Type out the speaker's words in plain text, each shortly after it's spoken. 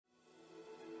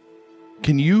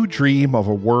Can you dream of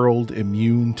a world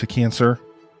immune to cancer?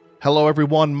 Hello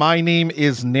everyone, my name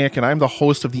is Nick and I'm the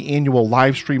host of the annual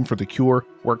live stream for The Cure,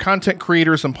 where content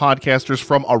creators and podcasters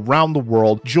from around the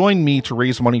world join me to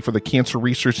raise money for the Cancer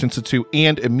Research Institute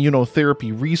and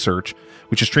immunotherapy research,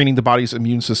 which is training the body's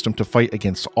immune system to fight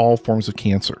against all forms of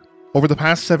cancer. Over the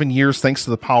past 7 years, thanks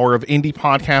to the power of indie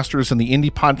podcasters and the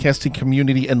indie podcasting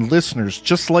community and listeners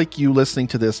just like you listening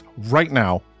to this right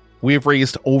now, we have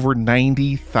raised over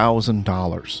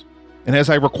 $90,000. And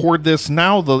as I record this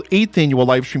now, the 8th annual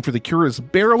live stream for The Cure is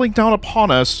barreling down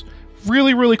upon us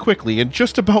really quickly in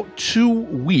just about 2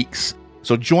 weeks.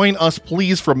 So join us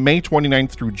please from May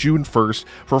 29th through June 1st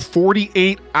for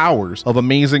 48 hours of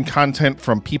amazing content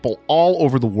from people all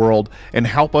over the world and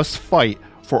help us fight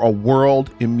for a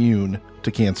world immune to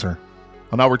cancer.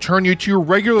 I'll now return you to your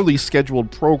regularly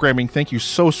scheduled programming. Thank you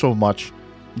so much.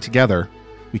 And together,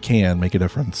 we can make a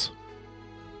difference.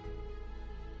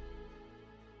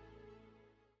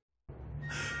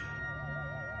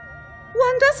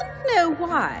 One doesn't know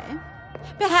why.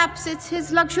 Perhaps it's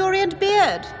his luxuriant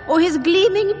beard, or his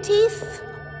gleaming teeth,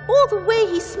 or the way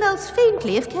he smells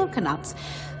faintly of coconuts.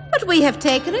 But we have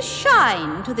taken a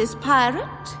shine to this pirate.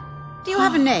 Do you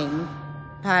have a name,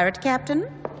 pirate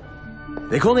captain?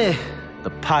 They call me the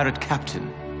Pirate Captain.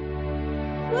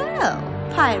 Well,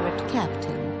 pirate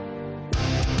captain.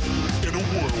 In a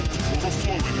world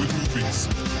overflowing with movies,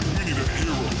 we need a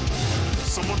hero.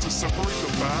 Someone to separate the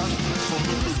bad from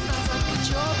the good.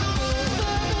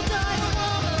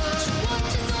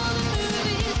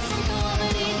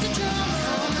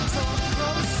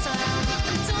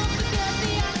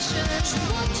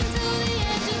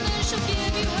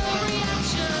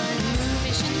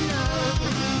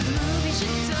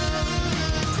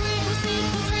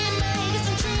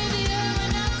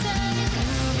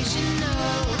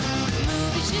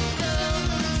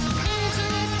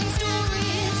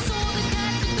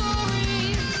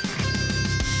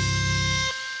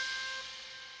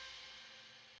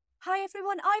 Hi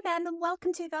everyone, I'm Em and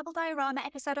welcome to Verbal Diorama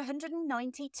episode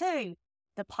 192,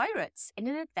 The Pirates in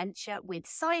an Adventure with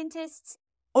Scientists,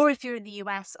 or if you're in the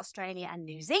US, Australia and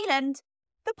New Zealand,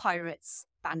 The Pirates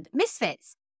Band of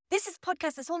Misfits. This is a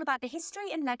podcast that's all about the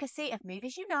history and legacy of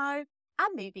movies you know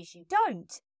and movies you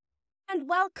don't. And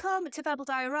welcome to Verbal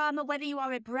Diorama, whether you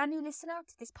are a brand new listener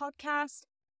to this podcast.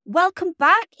 Welcome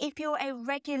back if you're a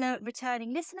regular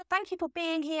returning listener. Thank you for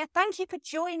being here. Thank you for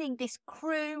joining this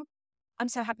crew. I'm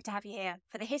so happy to have you here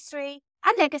for the history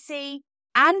and legacy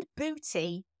and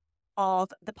booty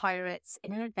of The Pirates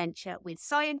in an Adventure with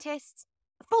Scientists.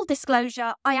 Full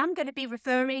disclosure, I am going to be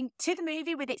referring to the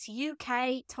movie with its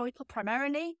UK title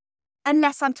primarily,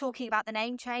 unless I'm talking about the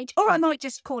name change, or I might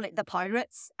just call it The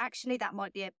Pirates. Actually, that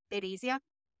might be a bit easier.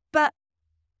 But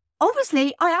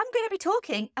obviously, I am going to be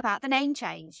talking about the name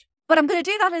change, but I'm going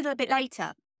to do that a little bit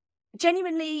later.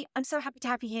 Genuinely, I'm so happy to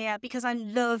have you here because I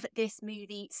love this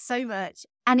movie so much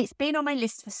and it's been on my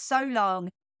list for so long,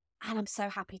 and I'm so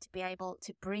happy to be able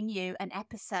to bring you an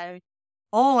episode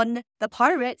on The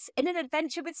Pirates in an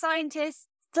Adventure with Scientists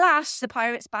 / The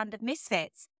Pirates Band of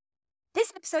Misfits.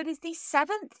 This episode is the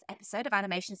 7th episode of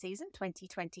animation season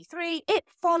 2023. It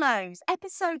follows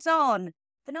episodes on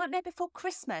The Nightmare Before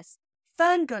Christmas,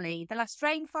 Fern Gully, The Last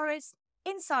Rainforest,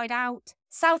 Inside Out,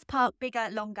 South Park Bigger,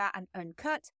 Longer and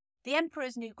Uncut, The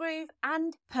Emperor's New Groove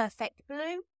and Perfect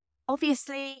Blue.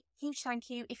 Obviously, huge thank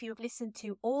you if you have listened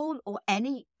to all or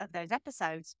any of those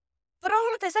episodes. But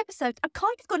all of those episodes are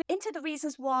kind of gone into the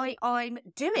reasons why I'm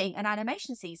doing an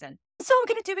animation season. So I'm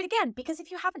going to do it again, because if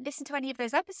you haven't listened to any of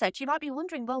those episodes, you might be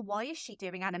wondering, well, why is she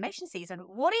doing animation season?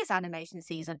 What is animation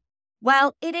season?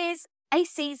 Well, it is a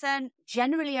season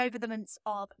generally over the months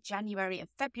of January and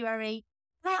February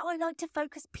where I like to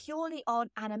focus purely on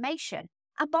animation.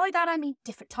 And by that, I mean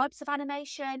different types of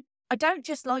animation. I don't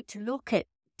just like to look at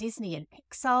Disney and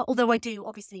Pixar, although I do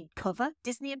obviously cover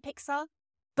Disney and Pixar.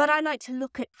 But I like to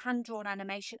look at hand-drawn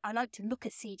animation. I like to look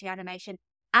at CG animation.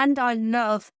 And I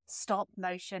love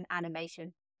stop-motion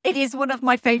animation. It is one of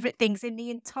my favourite things in the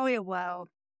entire world.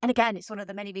 And again, it's one of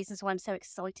the many reasons why I'm so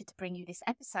excited to bring you this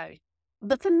episode.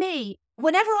 But for me,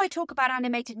 whenever I talk about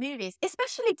animated movies,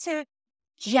 especially to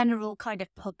general kind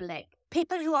of public,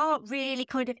 people who aren't really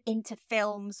kind of into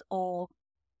films or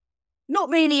not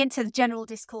really into the general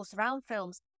discourse around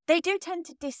films, they do tend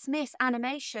to dismiss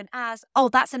animation as, oh,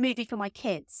 that's a movie for my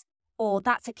kids, or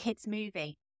that's a kid's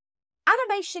movie.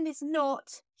 Animation is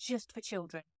not just for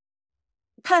children.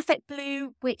 Perfect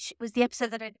Blue, which was the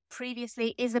episode that I did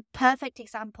previously, is a perfect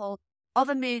example of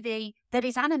a movie that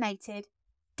is animated,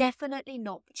 definitely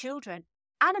not for children.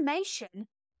 Animation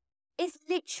is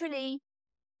literally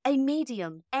a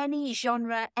medium, any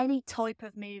genre, any type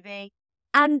of movie.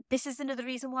 And this is another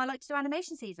reason why I like to do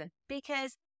animation season,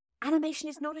 because animation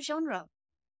is not a genre.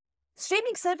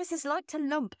 Streaming services like to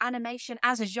lump animation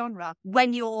as a genre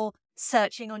when you're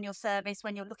searching on your service,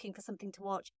 when you're looking for something to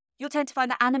watch. You'll tend to find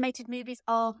that animated movies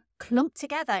are clumped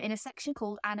together in a section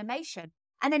called animation.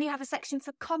 And then you have a section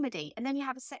for comedy, and then you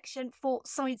have a section for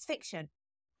science fiction.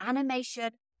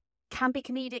 Animation can be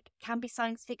comedic, can be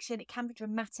science fiction, it can be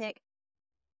dramatic.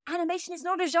 Animation is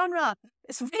not a genre.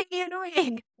 It's really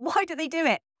annoying. Why do they do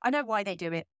it? I know why they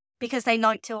do it. Because they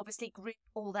like to obviously group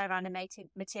all their animated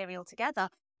material together.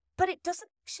 But it doesn't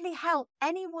actually help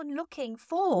anyone looking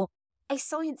for a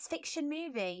science fiction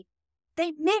movie.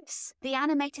 They miss the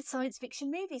animated science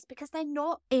fiction movies because they're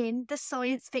not in the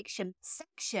science fiction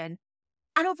section.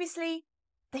 And obviously,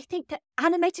 they think that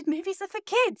animated movies are for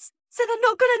kids. So they're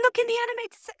not going to look in the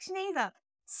animated section either.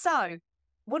 So,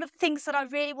 one of the things that I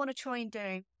really want to try and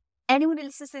do, anyone who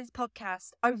listens to this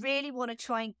podcast, I really want to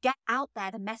try and get out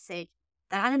there the message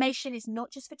that animation is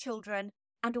not just for children,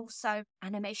 and also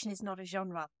animation is not a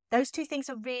genre. Those two things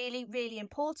are really, really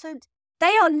important.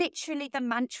 They are literally the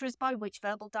mantras by which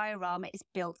Verbal Diorama is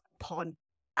built upon.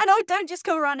 And I don't just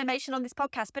cover animation on this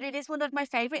podcast, but it is one of my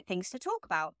favourite things to talk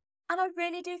about. And I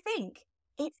really do think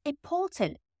it's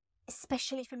important,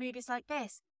 especially for movies like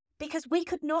this, because we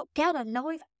could not get a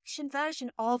live action version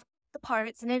of The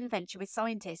Pirates in an Adventure with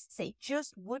Scientists. It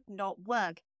just would not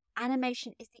work.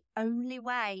 Animation is the only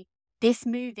way this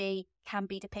movie can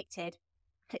be depicted.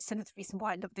 It's another reason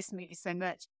why I love this movie so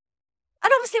much.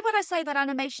 And obviously when I say that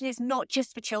animation is not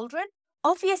just for children,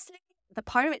 obviously The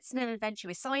Pirates in an Adventure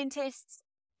with Scientists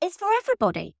is for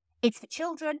everybody. It's for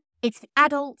children, it's for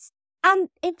adults. And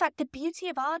in fact, the beauty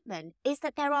of Aardman is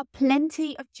that there are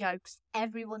plenty of jokes for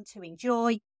everyone to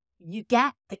enjoy. You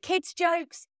get the kids'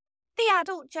 jokes, the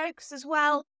adult jokes as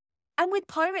well. And with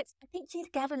Pirates, I think you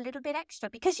get a little bit extra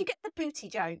because you get the booty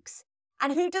jokes.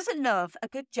 And who doesn't love a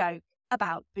good joke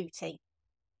about booty?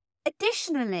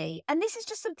 Additionally, and this is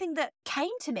just something that came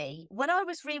to me when I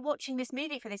was rewatching this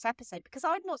movie for this episode, because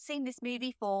I'd not seen this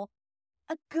movie for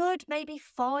a good maybe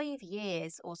 5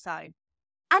 years or so.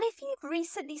 And if you've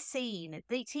recently seen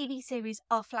the TV series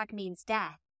Our Flag Means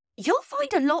Death, you'll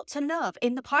find a lot to love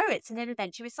in The Pirates in an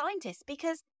Adventure with Scientists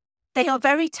because they are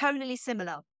very tonally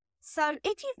similar. So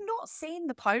if you've not seen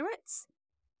The Pirates,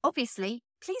 obviously,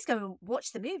 please go and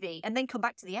watch the movie and then come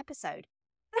back to the episode.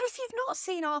 But if you've not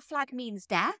seen Our Flag Means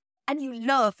Death and you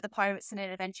love The Pirates in an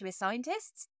Adventure with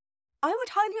Scientists, I would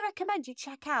highly recommend you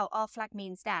check out Our Flag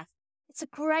Means Death. It's a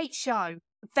great show,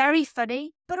 very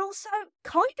funny, but also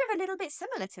kind of a little bit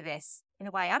similar to this in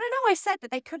a way. I don't know, I said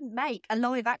that they couldn't make a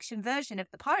live action version of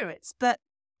The Pirates, but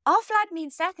Our Flag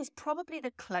Means Death is probably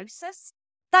the closest.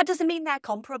 That doesn't mean they're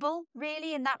comparable,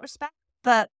 really, in that respect,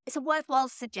 but it's a worthwhile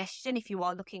suggestion if you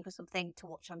are looking for something to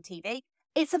watch on TV.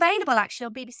 It's available actually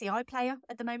on BBC iPlayer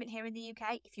at the moment here in the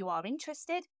UK if you are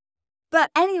interested. But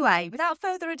anyway, without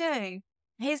further ado,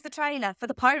 here's the trailer for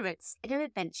The Pirates in an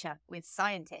Adventure with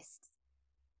Scientists.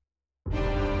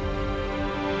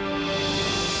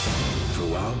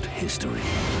 Throughout history,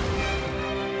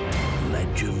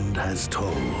 legend has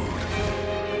told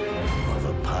of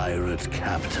a pirate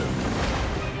captain,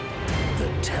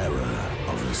 the terror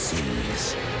of the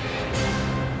seas.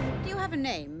 Do you have a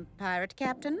name, pirate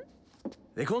captain?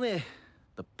 They call me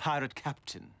the Pirate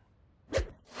Captain.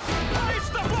 Raise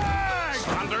the flag!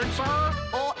 Standard, sir!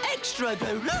 Or extra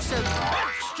gruesome!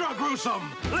 Extra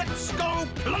gruesome! Let's go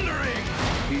plundering!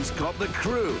 He's got the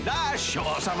crew. Ah,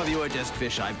 sure, some of you are just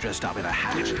fish I've dressed up in a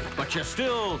hat. But you're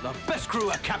still the best crew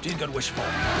a captain could wish for.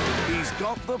 He's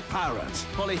got the parrot.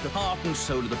 Polly's the heart and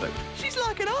soul of the boat. She's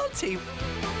like an auntie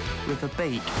with a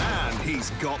beak. And he's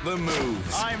got the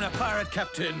moves. I'm the Pirate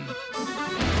Captain.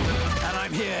 And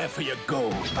I'm here for your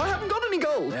gold. I haven't got any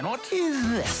gold. Then what is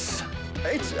this?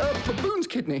 It's a baboon's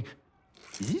kidney.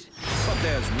 Is it? But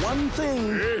there's one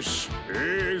thing This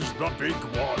is the big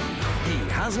one. he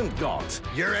hasn't got.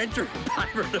 You're entering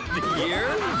Pirate of the Year?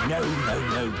 No.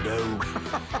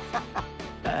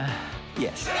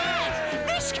 Yes.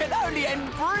 This can only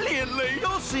end brilliantly.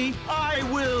 You'll see. I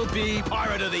will be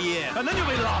Pirate of the Year. And then you'll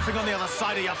be laughing on the other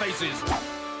side of your faces.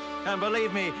 And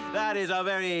believe me, that is a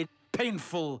very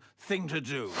painful thing to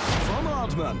do. From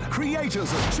Aardman,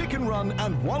 creators of Chicken Run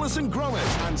and Wallace and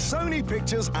Gromit, and Sony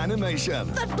Pictures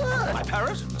Animation. That bird! My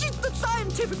parrot? It's the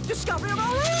scientific discovery of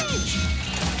our age!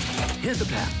 Here's the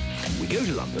plan. We go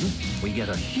to London, we get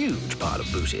a huge pile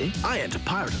of booty, I enter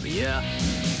Pirate of the Year,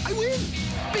 I win!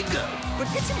 Bingo! But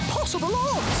it's impossible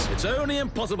odds! It's only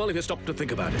impossible if you stop to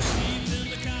think about it.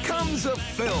 Comes a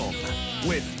film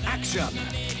with action,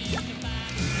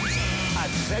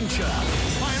 adventure.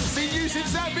 I haven't seen you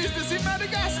since that business in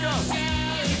Madagascar.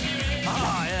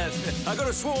 Ah, yes. I could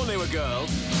have sworn they were girls.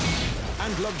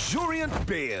 And luxuriant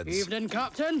beards. Evening,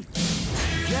 Captain.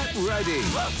 Get ready.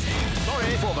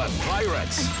 Sorry. For the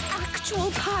pirates.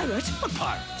 Actual pirate? What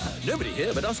pirate? Nobody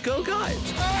here but us girl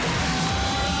guides.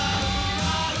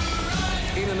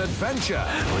 In an adventure.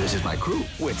 Well, this is my crew.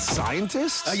 With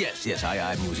scientists. Yes,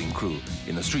 I'm using crew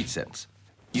in the street sense.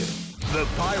 You. The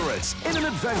pirates in an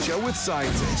adventure with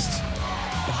scientists.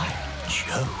 By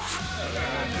Jove.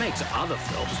 Makes other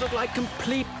films look like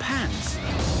complete pants.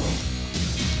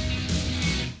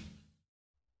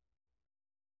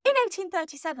 In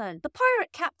 1837, the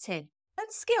pirate captain,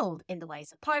 unskilled in the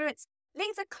ways of pirates,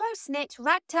 leads a close-knit,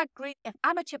 ragtag group of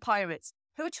amateur pirates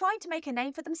who are trying to make a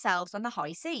name for themselves on the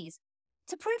high seas.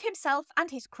 To prove himself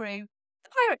and his crew, the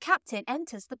pirate captain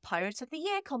enters the Pirate of the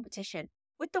Year competition,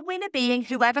 with the winner being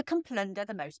whoever can plunder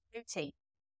the most booty.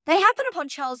 They happen upon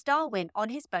Charles Darwin on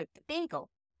his boat, the Beagle,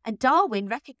 and Darwin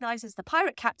recognises the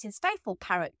pirate captain's faithful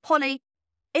parrot, Polly,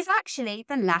 is actually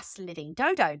the last living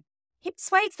dodo. He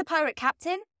persuades the pirate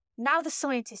captain, now the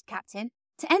scientist captain,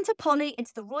 to enter Polly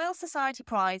into the Royal Society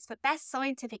Prize for Best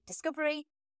Scientific Discovery.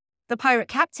 The pirate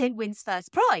captain wins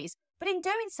first prize, but in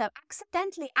doing so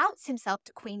accidentally outs himself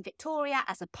to Queen Victoria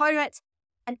as a pirate,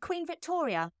 and Queen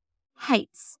Victoria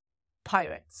hates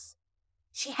pirates.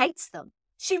 She hates them.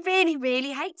 She really,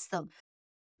 really hates them.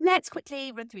 Let's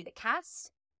quickly run through the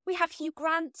cast. We have Hugh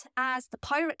Grant as the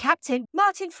pirate captain,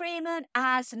 Martin Freeman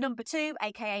as number 2,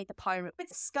 aka the pirate with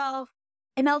the scarf,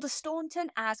 Imelda Staunton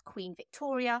as Queen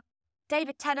Victoria,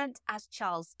 David Tennant as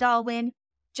Charles Darwin,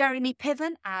 Jeremy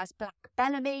Piven as Black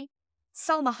Bellamy,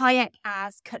 Salma Hayek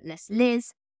as Cutlass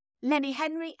Liz, Lenny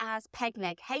Henry as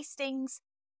Pegleg Hastings,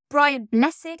 Brian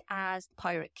Blessed as the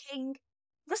Pirate King,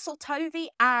 Russell Tovey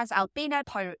as Albino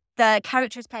Pirate. The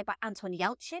character is played by Anton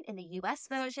Yelchin in the US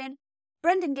version,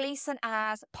 Brendan Gleeson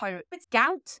as Pirate with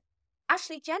Gout,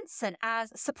 Ashley Jensen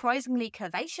as surprisingly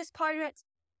curvaceous pirate,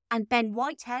 and Ben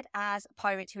Whitehead as a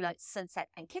pirate who likes sunset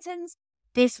and kittens.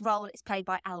 This role is played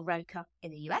by Al Roker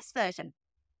in the US version.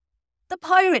 The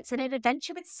Pirates in an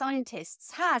Adventure with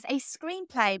Scientists has a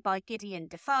screenplay by Gideon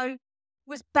Defoe,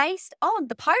 was based on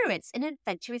The Pirates in an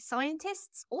Adventure with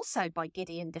Scientists, also by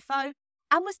Gideon Defoe,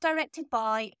 and was directed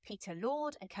by Peter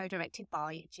Lord and co-directed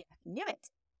by Jeff Newitt.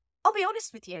 I'll be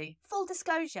honest with you, full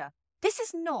disclosure, this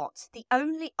is not the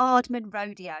only Aardman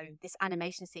rodeo this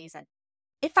animation season.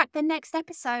 In fact, the next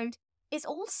episode is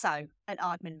also an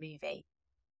Aardman movie.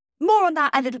 More on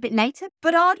that a little bit later,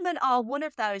 but Aardman are one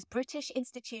of those British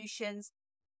institutions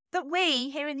that we,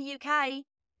 here in the UK,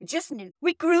 just knew.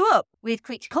 We grew up with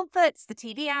Creature Comforts, the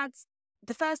TV ads,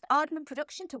 the first Aardman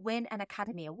production to win an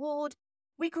Academy Award.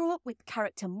 We grew up with the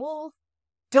character Morph,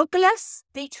 Douglas,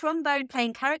 the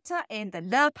trombone-playing character in the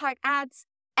Lurpak ads.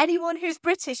 Anyone who's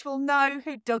British will know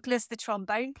who Douglas, the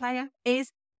trombone player,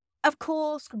 is. Of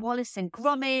course, Wallace and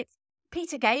Gromit.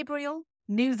 Peter Gabriel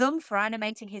knew them for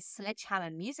animating his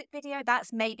Sledgehammer music video.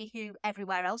 That's maybe who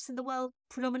everywhere else in the world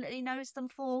predominantly knows them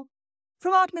for.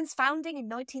 From Aardman's founding in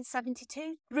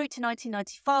 1972 through to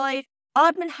 1995,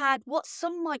 Aardman had what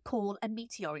some might call a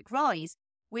meteoric rise,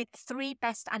 with 3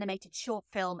 Best Animated Short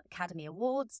Film Academy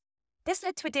Awards. This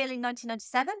led to a deal in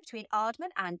 1997 between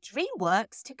Aardman and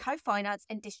DreamWorks to co-finance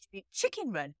and distribute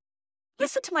Chicken Run.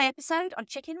 Listen to my episode on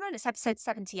Chicken Run, it's episode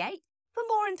 78, for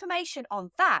more information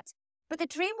on that. But the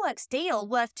DreamWorks deal,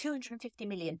 worth $250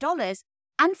 million,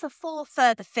 and for 4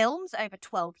 further films over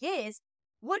 12 years,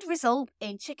 would result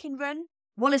in Chicken Run,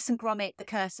 Wallace and Gromit, The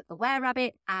Curse of the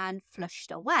Were-Rabbit, and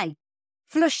Flushed Away.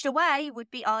 Flushed Away would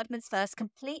be Aardman's first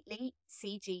completely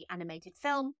CG animated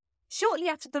film. Shortly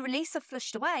after the release of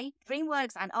Flushed Away,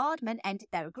 DreamWorks and Aardman ended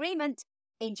their agreement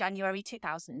in January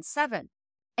 2007.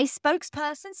 A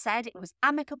spokesperson said it was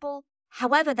amicable.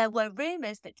 However, there were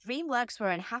rumours that DreamWorks were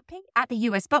unhappy at the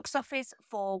US box office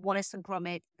for Wallace and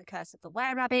Gromit, The Curse of the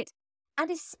Were-Rabbit, and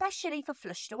especially for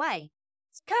Flushed Away.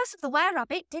 Curse of the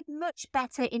Were-Rabbit did much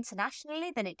better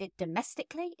internationally than it did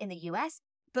domestically in the US,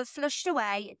 but Flushed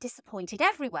Away disappointed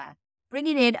everywhere,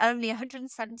 bringing in only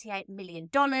 $178 million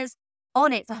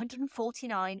on its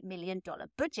 $149 million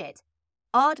budget.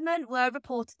 Aardman were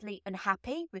reportedly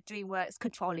unhappy with DreamWorks'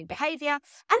 controlling behaviour,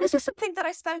 and this was something that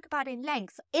I spoke about in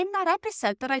length in that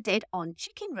episode that I did on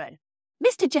Chicken Run.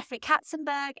 Mr. Jeffrey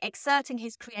Katzenberg exerting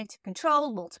his creative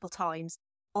control multiple times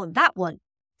on that one.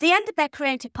 The end of their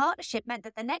creative partnership meant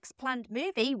that the next planned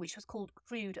movie, which was called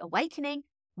Crude Awakening,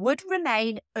 would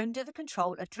remain under the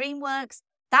control of DreamWorks.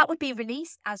 That would be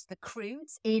released as The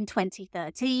Croods in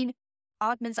 2013.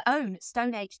 Aardman's own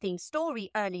Stone Age themed story,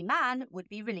 Early Man, would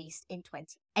be released in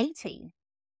 2018.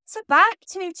 So back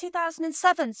to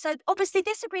 2007. So obviously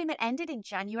this agreement ended in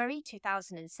January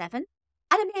 2007.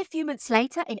 And a mere few months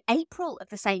later, in April of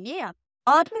the same year,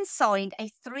 Aardman signed a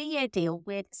 3-year deal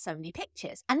with Sony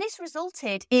Pictures. And this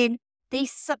resulted in the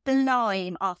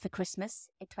sublime Arthur Christmas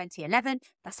in 2011.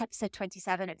 That's episode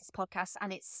 27 of this podcast,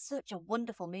 and it's such a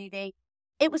wonderful movie.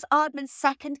 It was Aardman's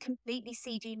second completely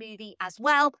CG movie as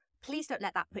well. Please don't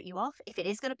let that put you off. If it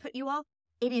is going to put you off,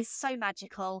 it is so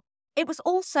magical. It was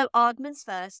also Aardman's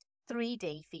first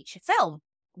 3D feature film.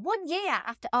 1 year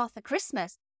after Arthur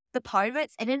Christmas, The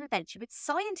Pirates in an Adventure with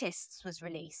Scientists was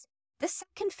released, the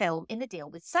second film in the deal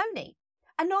with Sony.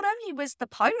 And not only was The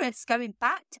Pirates going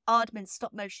back to Aardman's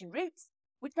stop-motion roots,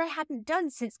 which they hadn't done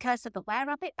since Curse of the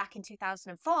Were-Rabbit back in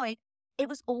 2005, it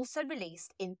was also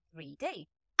released in 3D.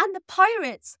 And The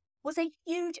Pirates was a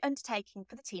huge undertaking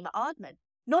for the team at Aardman.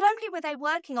 Not only were they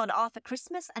working on Arthur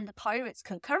Christmas and The Pirates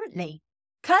concurrently,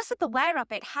 Curse of the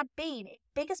Were-Rabbit had been its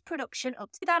biggest production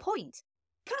up to that point.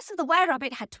 Curse of the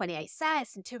Were-Rabbit had 28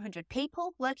 sets and 200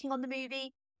 people working on the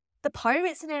movie. The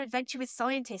Pirates in an Adventure with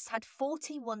Scientists had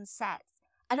 41 sets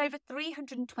and over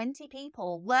 320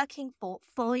 people working for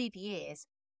 5 years.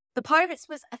 The Pirates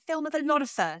was a film with a lot of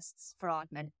firsts for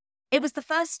Aardman. It was the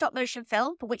first stop-motion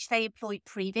film for which they employed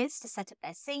previs to set up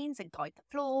their scenes and guide the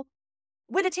floor,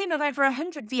 with a team of over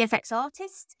 100 VFX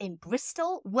artists in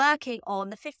Bristol working on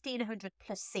the 1,500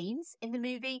 plus scenes in the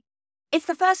movie. It's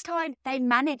the first time they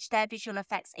managed their visual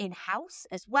effects in-house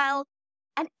as well,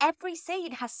 and every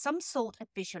scene has some sort of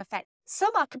visual effect.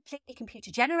 Some are completely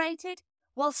computer-generated,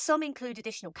 while some include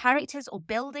additional characters or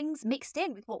buildings mixed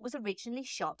in with what was originally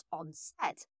shot on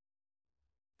set.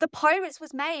 The Pirates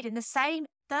was made in the same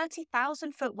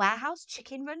 30,000-foot warehouse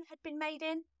Chicken Run had been made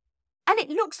in, and it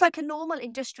looks like a normal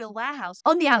industrial warehouse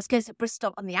on the outskirts of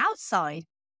Bristol on the outside,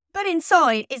 but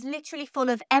inside is literally full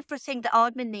of everything that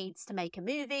Aardman needs to make a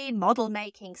movie: model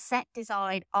making, set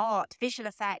design, art, visual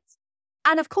effects,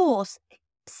 and of course,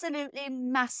 absolutely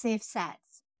massive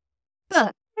sets.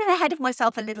 But I'm ahead of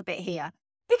myself a little bit here,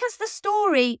 because the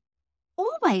story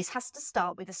always has to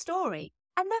start with a story,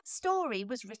 and that story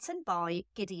was written by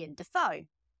Gideon Defoe.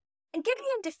 And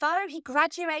Gideon Defoe, he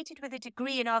graduated with a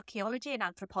degree in archaeology and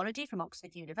anthropology from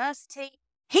Oxford University.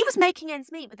 He was making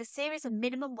ends meet with a series of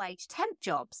minimum wage temp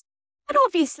jobs. And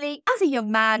obviously, as a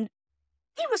young man,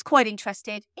 he was quite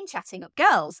interested in chatting up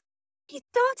girls. He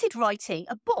started writing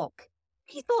a book.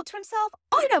 He thought to himself,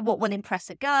 I know what will impress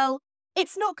a girl.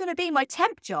 It's not going to be my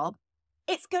temp job.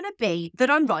 It's going to be that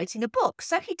I'm writing a book.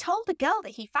 So he told a girl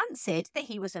that he fancied that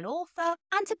he was an author,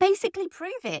 and to basically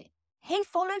prove it, he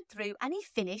followed through and he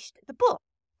finished the book.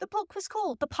 The book was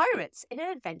called The Pirates in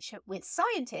an Adventure with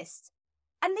Scientists,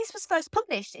 and this was first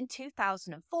published in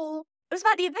 2004. It was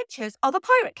about the adventures of a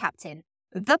pirate captain,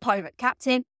 the pirate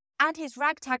captain, and his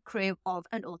ragtag crew of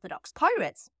unorthodox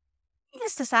pirates.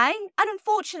 Needless to say, and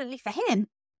unfortunately for him,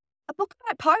 a book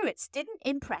about pirates didn't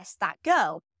impress that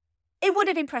girl. It would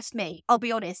have impressed me, I'll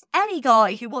be honest. Any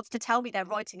guy who wants to tell me they're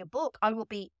writing a book, I will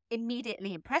be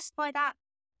immediately impressed by that.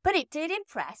 But it did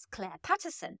impress Claire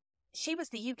Patterson. She was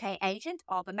the UK agent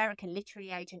of American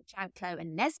literary agent Janklow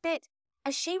and Nesbitt,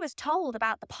 as she was told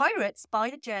about the pirates by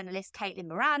the journalist Caitlin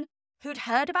Moran, who'd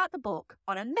heard about the book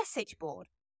on a message board.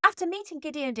 After meeting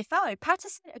Gideon Defoe,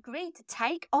 Patterson agreed to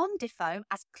take on Defoe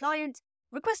as a client,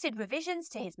 requested revisions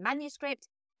to his manuscript,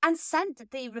 and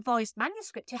sent the revised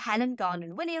manuscript to Helen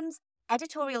Garnon Williams,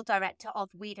 editorial director of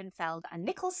Wiedenfeld and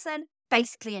Nicholson,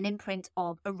 basically an imprint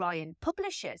of Orion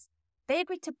Publishers. They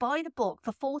agreed to buy the book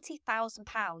for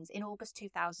 £40,000 in August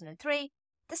 2003.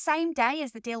 The same day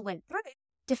as the deal went through,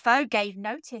 Defoe gave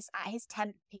notice at his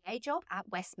temp PA job at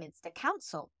Westminster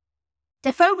Council.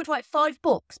 Defoe would write 5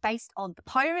 books based on the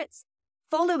pirates.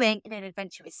 Following In an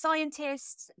Adventure with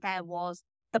Scientists, there was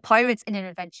The Pirates in an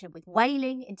Adventure with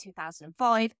Whaling in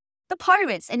 2005, The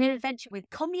Pirates in an Adventure with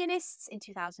Communists in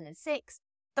 2006,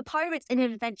 The Pirates in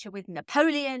an Adventure with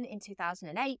Napoleon in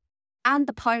 2008, and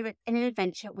The Pirates in an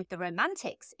Adventure with the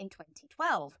Romantics in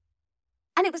 2012.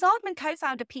 And it was Aardman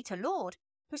co-founder Peter Lord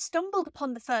who stumbled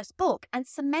upon the first book and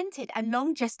cemented a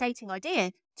long gestating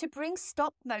idea to bring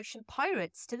stop-motion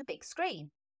pirates to the big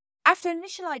screen. After an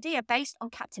initial idea based on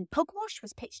Captain Pugwash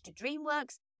was pitched to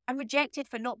DreamWorks and rejected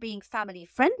for not being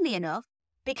family-friendly enough,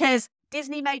 because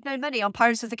Disney made no money on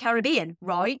Pirates of the Caribbean,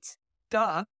 right?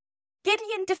 Duh.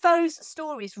 Gideon Defoe's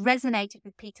stories resonated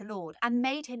with Peter Lord and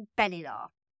made him belly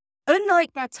laugh.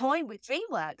 Unlike their time with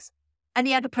DreamWorks and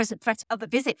the ever-present threat of a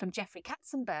visit from Jeffrey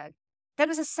Katzenberg, there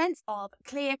was a sense of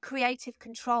clear creative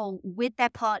control with their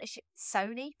partnership with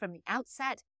Sony from the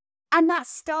outset, and that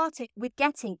started with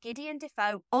getting Gideon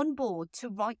Defoe on board to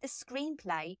write the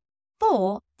screenplay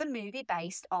for the movie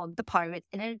based on The Pirates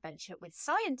in an Adventure with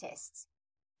Scientists.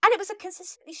 And it was a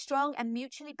consistently strong and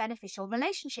mutually beneficial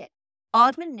relationship.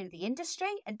 Aardman knew the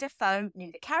industry and Defoe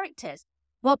knew the characters.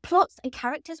 While plots and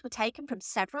characters were taken from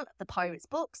several of the Pirates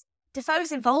books,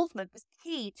 Defoe's involvement was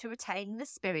key to retaining the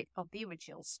spirit of the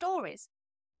original stories.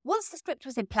 Once the script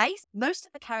was in place, most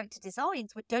of the character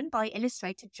designs were done by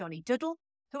illustrator Johnny Duddle,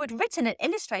 who had written and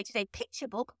illustrated a picture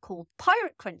book called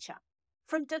Pirate Cruncher.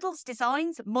 From Duddle's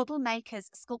designs, model makers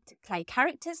sculpted clay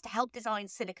characters to help design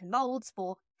silicone molds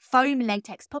for foam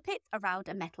latex puppets around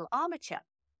a metal armature.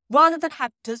 Rather than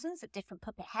have dozens of different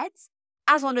puppet heads,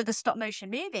 as on other stop-motion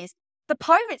movies, the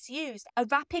Pirates used a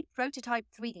rapid prototype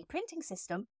 3D printing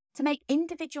system to make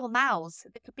individual mouths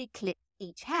that could be clipped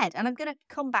each head, and I'm going to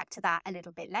come back to that a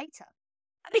little bit later.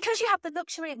 And because you have the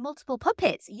luxury of multiple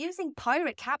puppets, using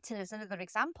Pirate Captain as another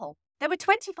example, there were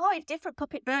 25 different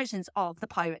puppet versions of the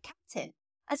Pirate Captain,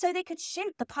 and so they could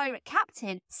shoot the Pirate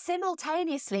Captain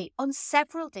simultaneously on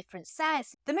several different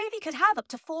sets. The movie could have up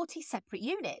to 40 separate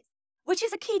units, which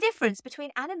is a key difference between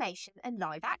animation and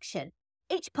live action.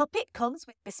 Each puppet comes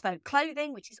with bespoke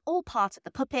clothing, which is all part of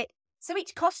the puppet, so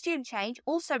each costume change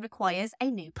also requires a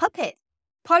new puppet.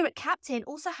 Pirate Captain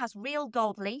also has real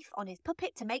gold leaf on his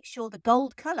puppet to make sure the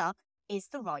gold colour is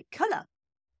the right colour.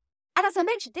 And as I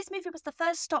mentioned, this movie was the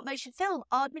first stop-motion film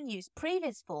Aardman used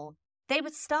previs for. They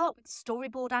would start with the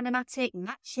storyboard animatic,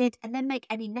 match it, and then make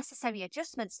any necessary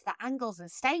adjustments to the angles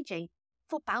and staging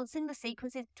for bouncing the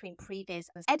sequences between previs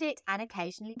and edit and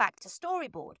occasionally back to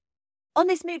storyboard. On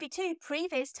this movie too,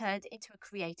 previs turned into a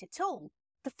creative tool.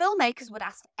 The filmmakers would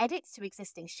ask for edits to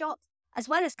existing shots, as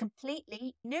well as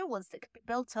completely new ones that could be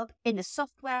built up in the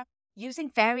software using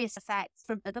various effects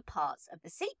from other parts of the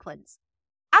sequence.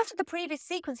 After the previous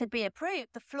sequence had been approved,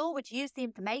 the floor would use the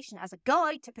information as a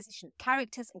guide to position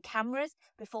characters and cameras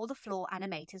before the floor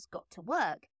animators got to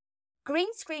work.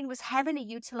 Green screen was heavily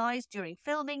utilised during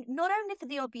filming, not only for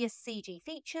the obvious CG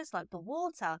features like the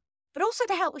water, but also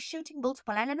to help with shooting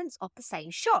multiple elements of the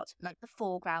same shot, like the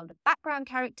foreground and background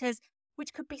characters,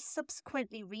 which could be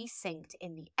subsequently resynced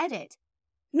in the edit.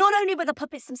 Not only were the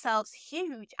puppets themselves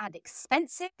huge and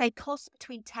expensive, they cost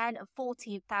between £10,000 and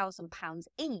 £14,000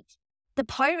 each. The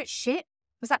pirate ship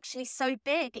was actually so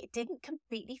big it didn't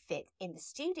completely fit in the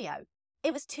studio.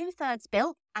 It was 2/3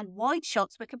 built and wide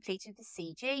shots were completed with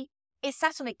CG. It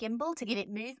sat on a gimbal to give it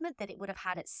movement that it would have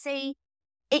had at sea.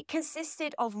 It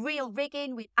consisted of real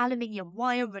rigging with aluminium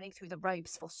wire running through the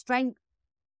ropes for strength.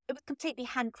 It was completely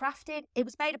handcrafted. It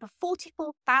was made up of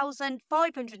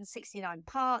 44,569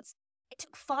 parts. It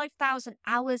took 5,000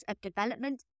 hours of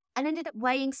development and ended up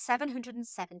weighing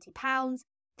 770 pounds.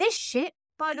 This ship,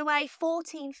 by the way,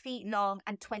 14 feet long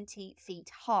and 20 feet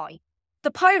high.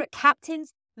 The pirate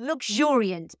captain's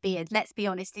luxuriant beard, let's be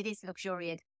honest, it is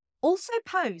luxuriant, also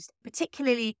posed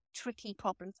particularly tricky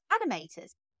problems for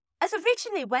animators. As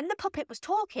originally, when the puppet was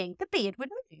talking, the beard would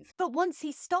move. But once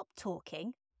he stopped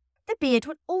talking, the beard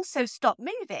would also stop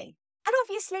moving. And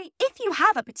obviously, if you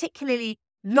have a particularly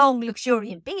long,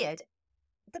 luxuriant beard,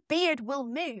 the beard will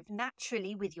move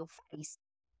naturally with your face.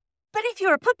 But if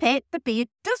you're a puppet, the beard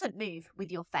doesn't move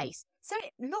with your face. So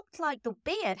it looked like the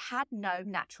beard had no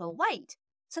natural weight.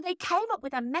 So they came up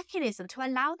with a mechanism to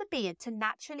allow the beard to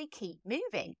naturally keep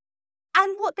moving.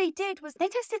 And what they did was they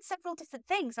tested several different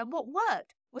things, and what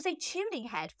worked was a tuning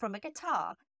head from a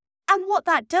guitar. And what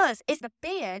that does is the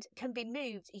beard can be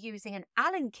moved using an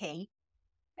Allen key,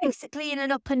 basically in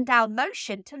an up and down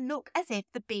motion to look as if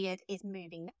the beard is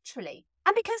moving naturally.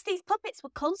 And because these puppets were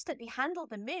constantly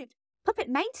handled and moved, puppet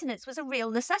maintenance was a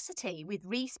real necessity, with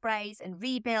resprays and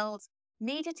rebuilds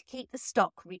needed to keep the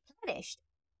stock replenished.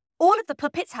 All of the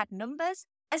puppets had numbers,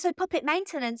 and so puppet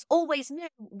maintenance always knew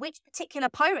which particular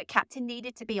pirate captain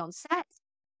needed to be on set,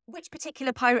 which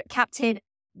particular pirate captain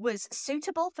was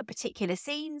suitable for particular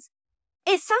scenes.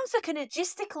 It sounds like a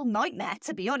logistical nightmare,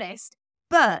 to be honest,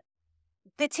 but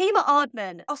the team at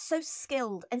Aardman are so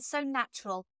skilled and so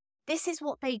natural. This is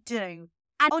what they do.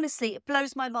 And honestly, it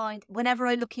blows my mind whenever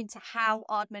I look into how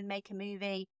Aardman make a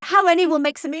movie, how anyone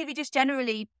makes a movie just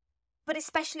generally, but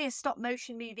especially a stop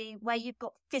motion movie where you've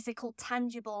got physical,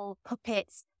 tangible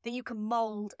puppets that you can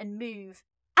mould and move.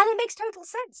 And it makes total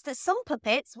sense that some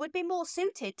puppets would be more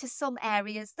suited to some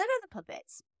areas than other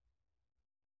puppets.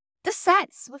 The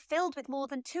sets were filled with more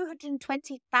than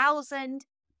 220,000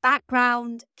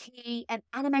 background, key and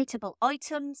animatable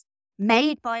items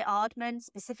made by Aardman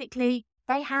specifically.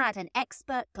 They had an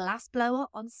expert glassblower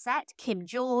on set, Kim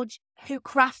George, who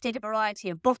crafted a variety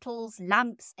of bottles,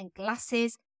 lamps and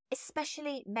glasses,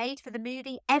 especially made for the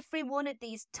movie. Every one of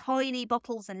these tiny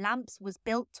bottles and lamps was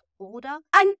built to order.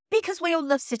 And because we all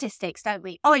love statistics, don't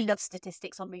we? I love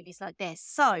statistics on movies like this.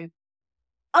 So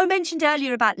I mentioned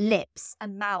earlier about lips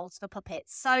and mouths for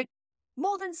puppets. So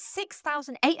More than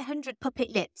 6,800 puppet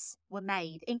lips were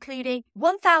made, including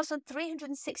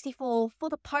 1,364 for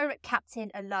the pirate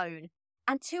captain alone,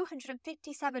 and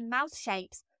 257 mouth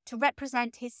shapes to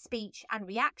represent his speech and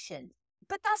reaction.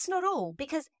 But that's not all,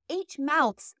 because each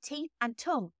mouth's teeth and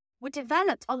tongue were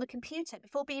developed on the computer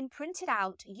before being printed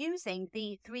out using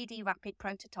the 3D rapid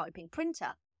prototyping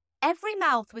printer. Every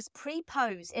mouth was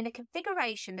pre-posed in a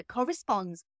configuration that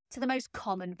corresponds to the most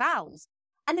common vowels.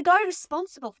 And the guy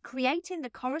responsible for creating the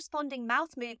corresponding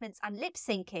mouth movements and lip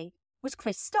syncing was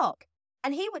Chris Stock.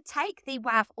 And he would take the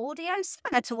WAV audio,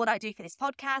 similar to what I do for this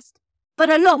podcast,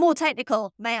 but a lot more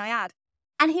technical, may I add.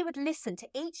 And he would listen to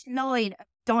each line of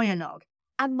dialogue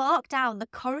and mark down the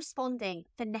corresponding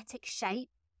phonetic shape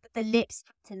that the lips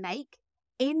had to make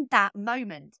in that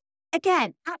moment.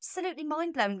 Again, absolutely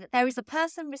mind-blowing that there is a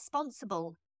person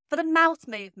responsible for the mouth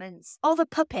movements of a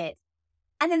puppet.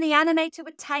 And then the animator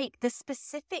would take the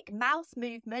specific mouth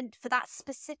movement for that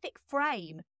specific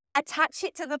frame, attach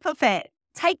it to the puppet,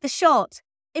 take the shot.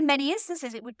 In many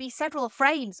instances, it would be several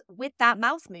frames with that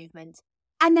mouth movement,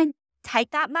 and then take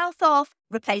that mouth off,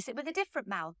 replace it with a different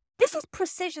mouth. This is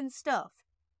precision stuff.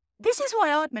 This is why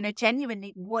Aardman are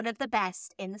genuinely one of the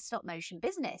best in the stop motion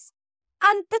business.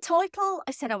 And the title,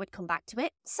 I said I would come back to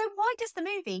it. So why does the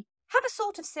movie have a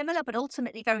sort of similar but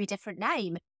ultimately very different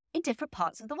name in different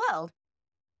parts of the world?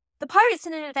 The Pirates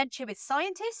in an Adventure with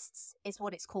Scientists is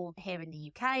what it's called here in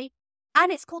the UK,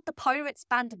 and it's called The Pirates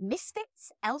Band of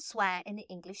Misfits elsewhere in the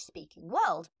English-speaking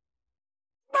world.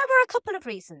 There were a couple of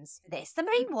reasons for this, the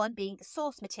main one being the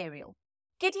source material.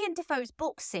 Gideon Defoe's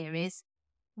book series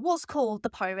was called The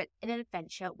Pirate in an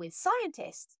Adventure with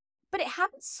Scientists, but it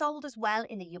hadn't sold as well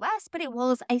in the US, but it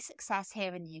was a success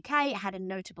here in the UK. It had a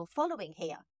notable following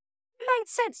here. It made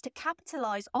sense to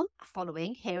capitalise on that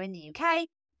following here in the UK,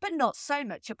 but not so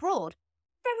much abroad.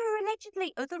 There were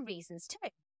allegedly other reasons too.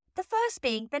 The first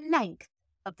being the length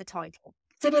of the title.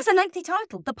 So it was a lengthy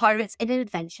title, The Pirates in an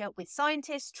Adventure with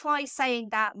Scientists. Try saying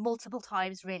that multiple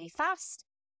times really fast.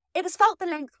 It was felt the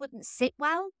length wouldn't sit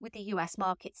well with the US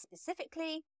market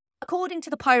specifically. According to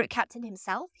the pirate captain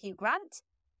himself, Hugh Grant,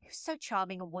 who's so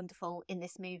charming and wonderful in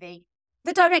this movie,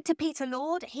 the director Peter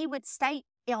Lord, he would state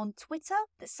on Twitter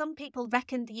that some people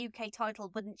reckoned the UK title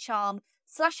wouldn't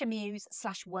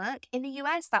charm/amuse/work in the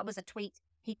US. That was a tweet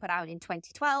he put out in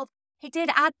 2012. He did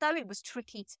add, though, it was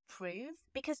tricky to prove,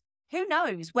 because who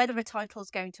knows whether a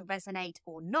title's going to resonate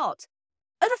or not.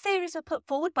 Other theories were put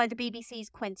forward by the BBC's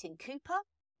Quentin Cooper.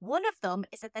 One of them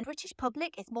is that the British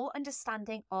public is more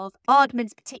understanding of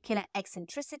Aardman's particular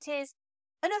eccentricities.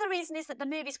 Another reason is that the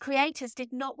movie's creators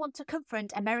did not want to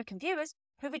confront American viewers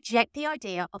who reject the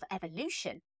idea of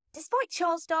evolution, despite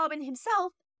Charles Darwin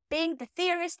himself being the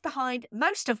theorist behind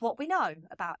most of what we know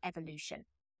about evolution.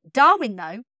 Darwin,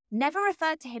 though, never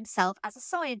referred to himself as a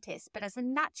scientist, but as a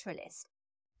naturalist.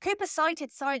 Cooper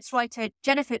cited science writer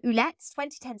Jennifer Ouellette's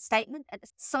 2010 statement at the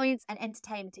Science and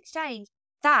Entertainment Exchange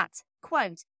that,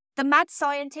 quote, "The mad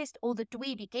scientist or the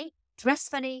dweeby geek, dress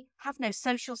funny, have no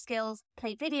social skills,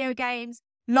 play video games,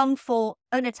 long for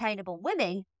unattainable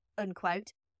women,"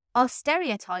 unquote, are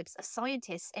stereotypes of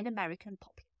scientists in American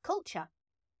popular culture.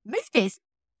 Movies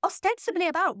ostensibly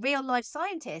about real-life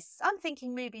scientists. I'm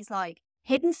thinking movies like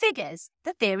Hidden Figures,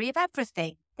 The Theory of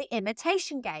Everything, The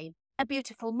Imitation Game, A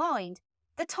Beautiful Mind.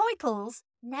 The titles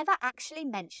never actually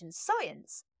mention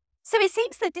science. So it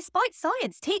seems that despite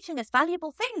science teaching us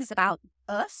valuable things about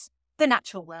us, the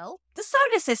natural world, the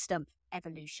solar system,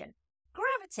 evolution,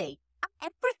 gravity, and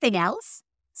everything else,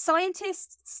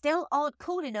 scientists still aren't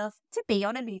cool enough to be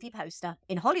on a movie poster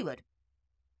in Hollywood.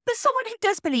 But someone who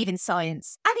does believe in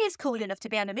science and is cool enough to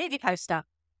be on a movie poster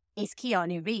is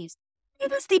Keanu Reeves. It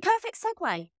was the perfect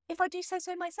segue, if I do say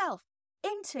so myself,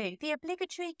 into the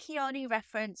obligatory Keanu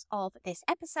reference of this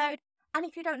episode. And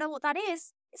if you don't know what that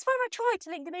is, it's where I try to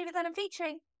link the movie that I'm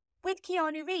featuring with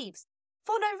Keanu Reeves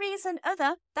for no reason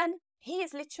other than he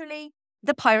is literally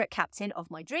the pirate captain of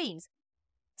my dreams.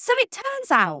 So it turns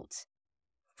out,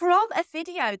 from a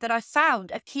video that I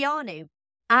found of Keanu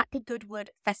at the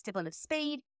Goodwood Festival of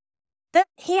Speed, that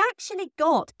he actually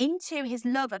got into his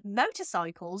love of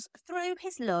motorcycles through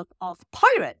his love of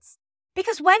pirates.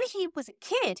 Because when he was a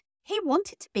kid, he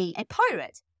wanted to be a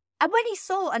pirate. And when he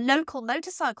saw a local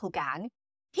motorcycle gang,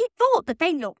 he thought that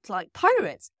they looked like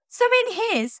pirates. So in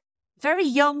his very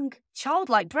young,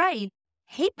 childlike brain,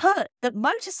 he put that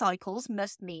motorcycles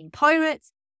must mean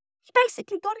pirates. He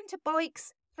basically got into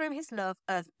bikes through his love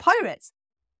of pirates.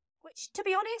 Which, to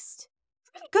be honest,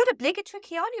 pretty good obligatory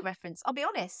Keanu reference, I'll be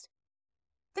honest.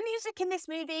 The music in this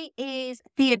movie is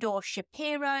Theodore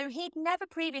Shapiro. He'd never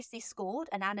previously scored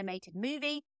an animated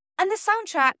movie, And the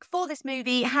soundtrack for this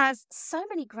movie has so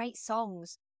many great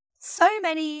songs. So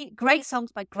many great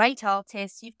songs by great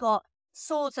artists. You've got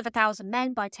Swords of a Thousand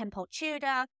Men by Temple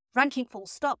Tudor, Ranking Full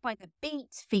Stop by The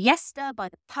Beat, Fiesta by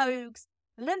The Pogues,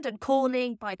 London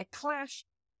Calling by The Clash,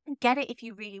 and Get It If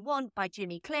You Really Want by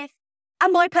Jimmy Cliff,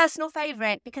 and my personal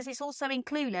favourite, because it's also in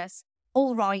Clueless,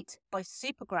 All Right by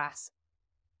Supergrass.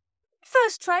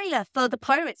 First trailer for The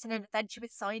Pirates in an Adventure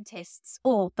with Scientists,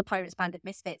 or The Pirates Band of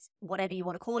Misfits, whatever you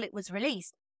want to call it, was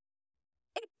released.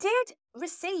 It did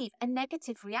receive a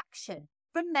negative reaction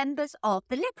from members of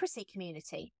the leprosy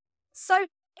community. So,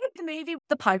 in the movie,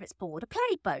 the pirates board a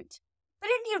plague boat.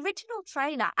 But in the original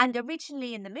trailer and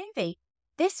originally in the movie,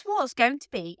 this was going to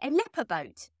be a leper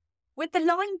boat, with the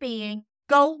line being,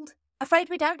 "Gold, afraid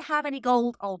we don't have any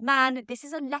gold, old man, this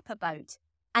is a leper boat."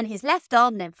 And his left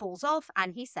arm then falls off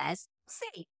and he says,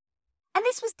 "See." And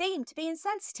this was deemed to be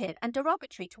insensitive and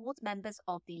derogatory towards members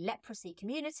of the leprosy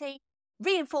community,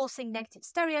 reinforcing negative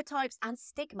stereotypes and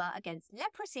stigma against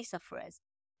leprosy sufferers.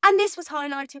 And this was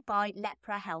highlighted by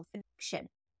Lepra Health in Action.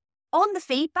 On the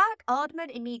feedback, Aardman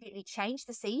immediately changed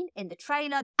the scene in the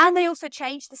trailer, and they also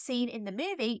changed the scene in the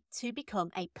movie to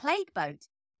become a plague boat,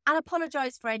 and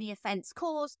apologised for any offence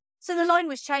caused. So the line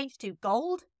was changed to,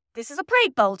 "Gold, this is a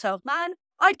plague boat, old man.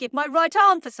 I'd give my right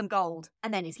arm for some gold."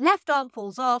 And then his left arm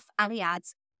falls off and he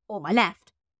adds, "or my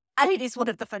left." And it is one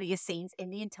of the funniest scenes in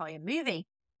the entire movie.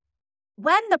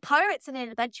 When The Pirates in an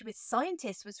Adventure with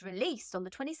Scientists was released on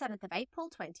the 27th of April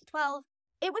 2012,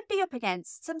 it would be up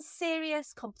against some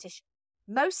serious competition,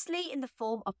 mostly in the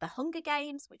form of The Hunger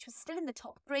Games, which was still in the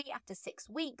top 3 after 6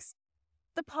 weeks.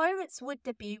 The Pirates would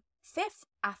debut 5th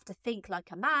after Think Like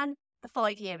a Man, The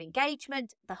 5-Year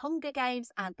Engagement, The Hunger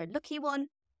Games, and The Lucky One.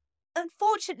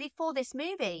 Unfortunately for this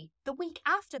movie, the week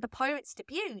after The Pirates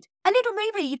debuted, a little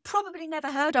movie you'd probably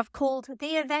never heard of called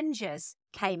The Avengers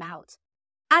came out.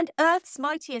 And Earth's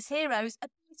Mightiest Heroes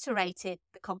obliterated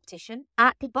the competition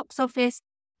at the box office,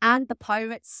 and The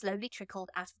Pirates slowly trickled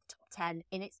out of the top 10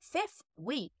 in its 5th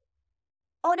week.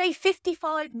 On a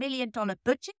 $55 million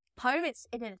budget, Pirates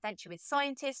in an Adventure with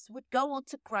Scientists would go on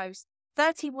to gross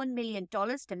 $31 million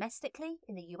domestically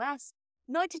in the US,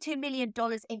 $92 million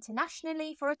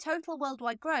internationally, for a total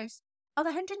worldwide gross of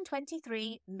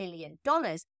 $123 million.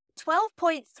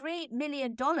 $12.3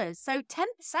 million, so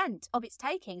 10% of its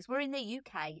takings were in the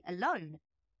UK alone.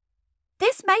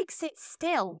 This makes it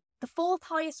still the 4th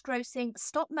highest grossing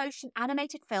stop-motion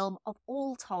animated film of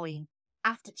all time,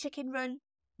 after Chicken Run,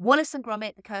 Wallace and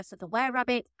Gromit, The Curse of the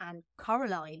Were-Rabbit, and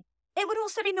Coraline. It would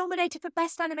also be nominated for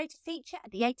Best Animated Feature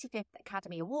at the 85th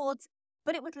Academy Awards,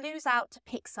 but it would lose out to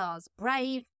Pixar's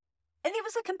Brave. And it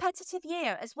was a competitive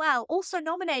year as well. Also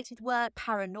nominated were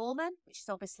Paranorman, which is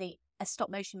obviously a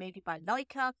stop-motion movie by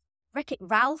Laika, Wreck-It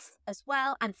Ralph as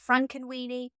well, and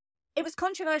Frankenweenie. It was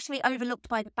controversially overlooked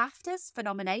by the BAFTAs for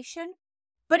nomination,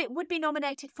 but it would be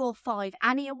nominated for 5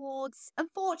 Annie Awards.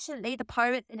 Unfortunately, The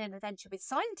Pirates in an Adventure with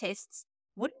Scientists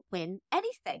wouldn't win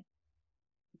anything.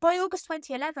 By August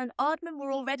 2011, Aardman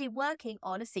were already working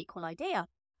on a sequel idea,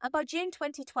 and by June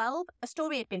 2012, a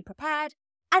story had been prepared,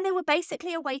 and they were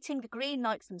basically awaiting the green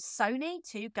light from Sony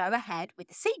to go ahead with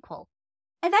the sequel.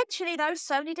 Eventually, though,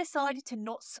 Sony decided to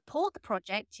not support the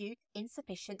project due to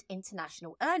insufficient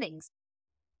international earnings.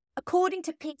 According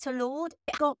to Peter Lord,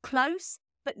 it got close,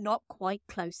 but not quite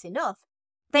close enough.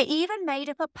 They even made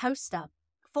up a poster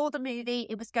for the movie.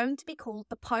 It was going to be called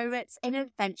The Pirates in an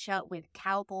Adventure with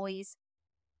Cowboys.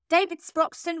 David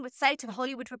Sproxton would say to The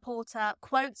Hollywood Reporter,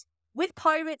 quote, "With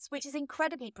Pirates, which is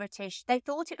incredibly British, they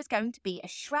thought it was going to be a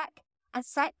Shrek and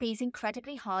set these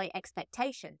incredibly high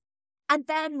expectations. And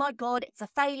then, my God, it's a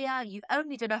failure. You've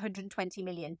only done $120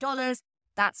 million.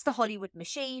 That's the Hollywood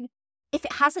machine. If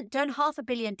it hasn't done $500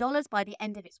 million by the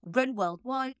end of its run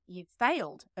worldwide, you've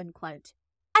failed," unquote.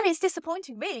 And it's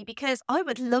disappointing, really, because I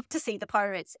would love to see The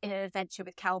Pirates in an Adventure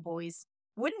with Cowboys.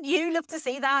 Wouldn't you love to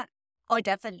see that? I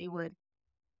definitely would.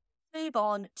 Move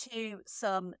on to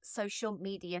some social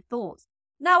media thoughts.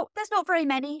 Now, there's not very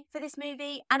many for this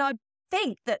movie, and I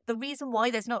think that the reason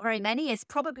why there's not very many is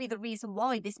probably the reason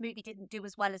why this movie didn't do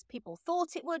as well as people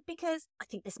thought it would, because I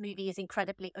think this movie is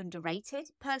incredibly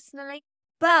underrated, personally.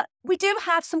 But we do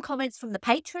have some comments from the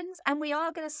patrons, and we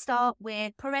are going to start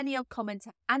with perennial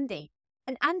commenter Andy.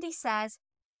 And Andy says,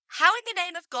 "How in the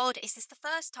name of God is this the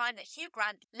first time that Hugh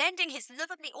Grant lending his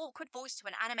lovably awkward voice to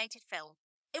an animated film?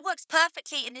 It works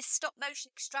perfectly in this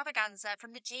stop-motion extravaganza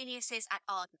from the geniuses at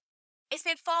Aardman. It's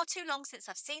been far too long since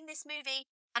I've seen this movie,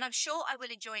 and I'm sure I will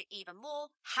enjoy it even more,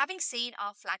 having seen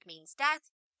Our Flag Means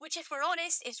Death, which, if we're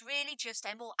honest, is really just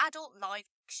a more adult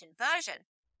live-action version."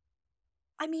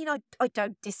 I mean, I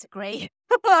don't disagree,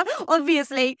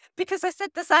 obviously, because I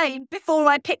said the same before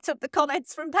I picked up the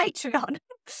comments from Patreon.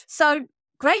 So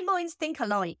great minds think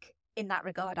alike in that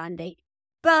regard, Andy.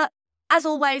 But as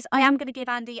always, I am going to give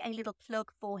Andy a little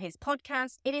plug for his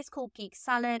podcast. It is called Geek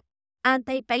Salad, and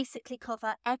they basically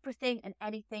cover everything and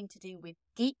anything to do with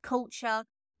geek culture,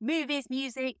 movies,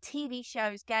 music, TV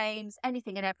shows, games,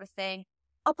 anything and everything.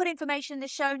 I'll put information in the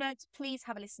show notes. Please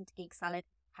have a listen to Geek Salad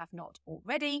if you have not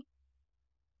already.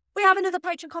 We have another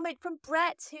Patreon comment from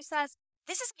Brett who says,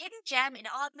 "This is a hidden gem in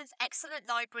Aardman's excellent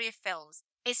library of films.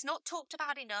 It's not talked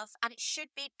about enough, and it should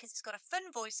be because it's got a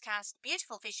fun voice cast,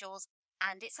 beautiful visuals,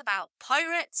 and it's about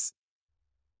pirates."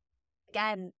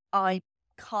 Again, I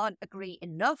can't agree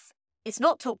enough. It's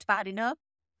not talked about enough,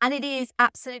 and it is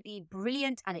absolutely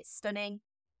brilliant and it's stunning.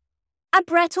 And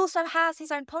Brett also has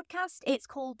his own podcast. It's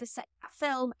called Dissect That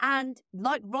Film, and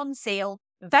like Ron Seal,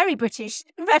 very British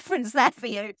reference there for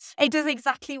you, it does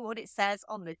exactly what it says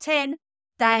on the tin.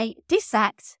 They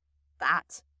dissect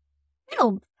that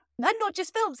film. And not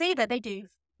just films either. They do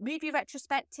movie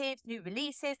retrospectives, new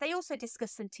releases. They also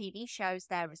discuss some TV shows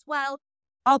there as well.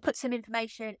 I'll put some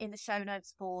information in the show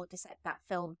notes for Dissect That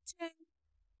Film too.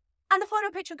 And the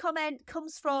final Patreon comment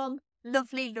comes from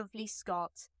lovely, lovely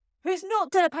Scott, who's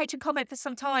not done a Patreon comment for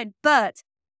some time, but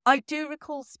I do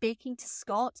recall speaking to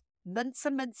Scott months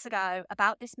and months ago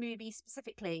about this movie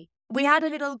specifically. We had a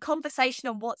little conversation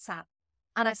on WhatsApp,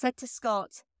 and I said to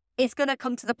Scott, it's going to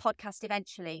come to the podcast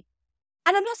eventually.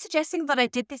 And I'm not suggesting that I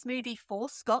did this movie for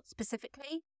Scott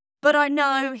specifically, but I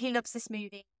know he loves this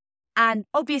movie. And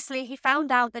obviously he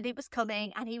found out that it was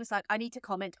coming and he was like, I need to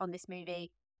comment on this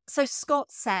movie. So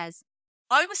Scott says,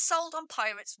 "I was sold on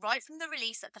Pirates right from the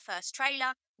release of the first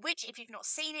trailer, which, if you've not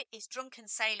seen it, is drunken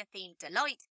sailor themed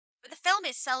delight. But the film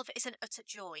itself is an utter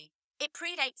joy. It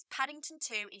predates Paddington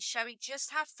 2 in showing just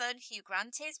how fun Hugh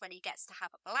Grant is when he gets to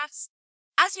have a blast.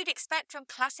 As you'd expect from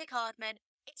classic Aardman,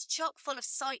 it's chock full of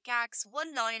sight gags,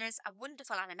 one-liners and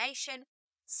wonderful animation.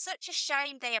 Such a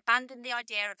shame they abandoned the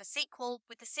idea of a sequel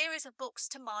with the series of books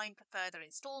to mine for further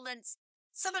instalments.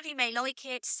 Some of you may like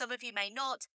it, some of you may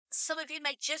not. Some of you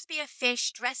may just be a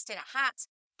fish dressed in a hat,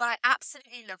 but I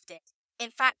absolutely loved it. In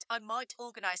fact, I might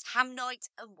organise ham night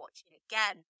and watch it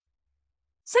again."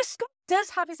 So Scott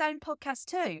does have his own podcast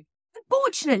too.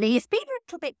 Unfortunately, it's been a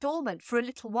little bit dormant for a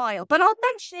little while, but I'll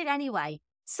mention it anyway.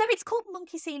 So it's called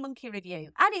Monkey See, Monkey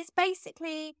Review, and it's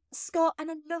basically Scott and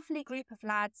a lovely group of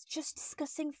lads just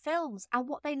discussing films and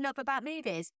what they love about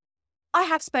movies. I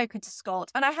have spoken to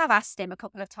Scott, and I have asked him a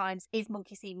couple of times, is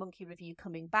Monkey See, Monkey Review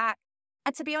coming back?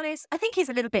 And to be honest, I think he's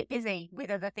a little bit busy with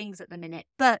other things at the minute,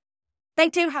 but they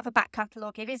do have a back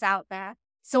catalogue. It is out there.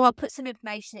 So I'll put some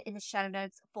information in the show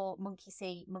notes for Monkey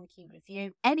See, Monkey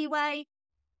Review. Anyway,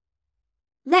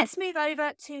 let's move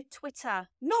over to Twitter.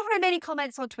 Not very many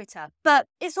comments on Twitter, but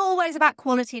it's always about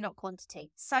quality, not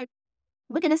quantity. So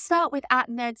we're going to start with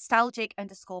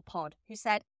 @Nerdstalgic_pod, who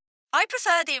said, "I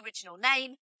prefer the original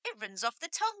name. It runs off the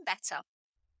tongue better."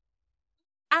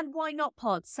 And Why Not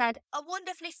Pod said, "A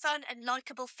wonderfully fun and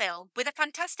likeable film with a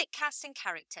fantastic cast and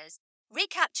characters.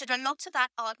 Recaptured a lot of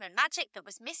that Aardman magic that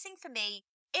was missing for me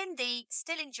in the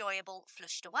still enjoyable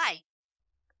Flushed Away."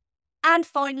 And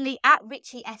finally,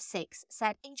 @RichieF6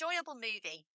 said, "Enjoyable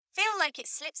movie. Feel like it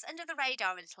slips under the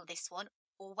radar a little, this one.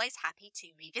 Always happy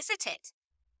to revisit it."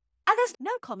 And there's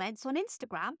no comments on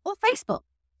Instagram or Facebook.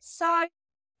 So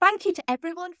thank you to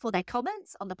everyone for their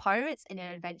comments on the Pirates in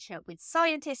an Adventure with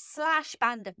Scientists /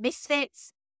 Band of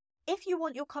Misfits. If you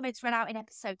want your comments read out in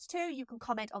episodes too, you can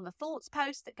comment on the thoughts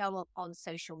posts that go up on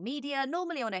social media,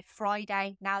 normally on a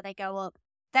Friday. Now they go up.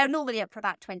 They're normally up for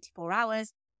about 24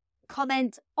 hours.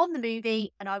 Comment on the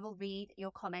movie and I will read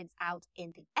your comments out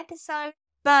in the episode.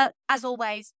 But as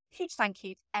always, huge thank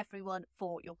you to everyone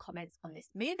for your comments on this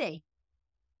movie.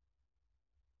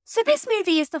 So this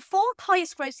movie is the 4th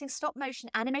highest grossing stop motion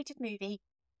animated movie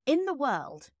in the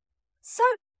world. So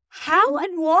how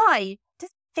and why does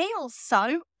it feel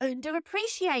so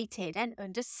underappreciated and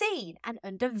underseen and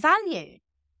undervalued?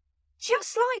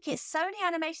 Just like its Sony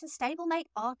Animation stablemate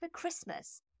Arthur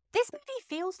Christmas, this movie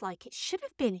feels like it should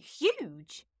have been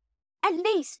huge. At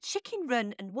least Chicken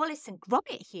Run and Wallace and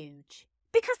Gromit huge.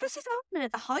 Because this is Aardman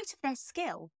at the height of their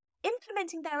skill,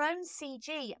 implementing their own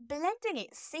CG, blending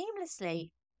it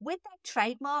seamlessly with their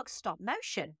trademark stop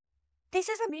motion. This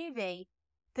is a movie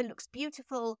that looks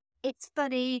beautiful, it's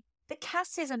funny, the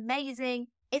cast is amazing,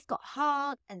 it's got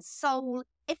heart and soul,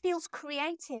 it feels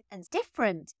creative and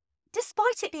different,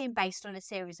 despite it being based on a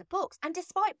series of books, and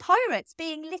despite pirates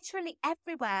being literally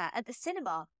everywhere at the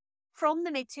cinema from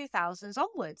the mid-2000s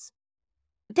onwards.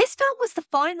 This film was the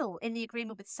final in the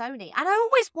agreement with Sony, and I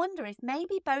always wonder if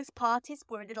maybe both parties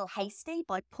were a little hasty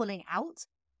by pulling out,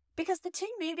 because the two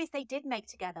movies they did make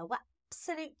together were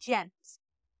absolute gems.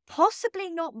 Possibly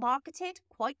not marketed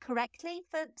quite correctly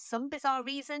for some bizarre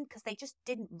reason, because they just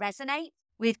didn't resonate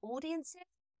with audiences.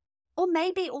 Or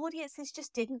maybe audiences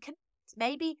just didn't connect.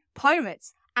 Maybe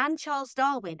Pirates and Charles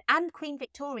Darwin and Queen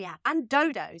Victoria and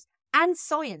Dodos and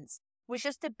science was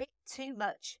just a bit too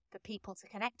much for people to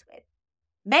connect with.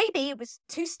 Maybe it was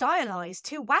too stylized,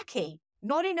 too wacky,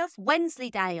 not enough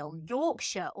Wensleydale,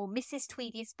 Yorkshire, or Mrs.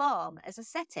 Tweedy's farm as a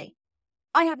setting.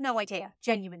 I have no idea,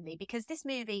 genuinely, because this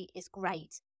movie is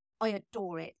great. I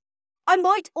adore it. I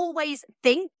might always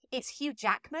think it's Hugh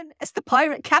Jackman as the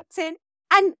pirate captain,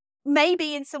 and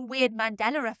maybe in some weird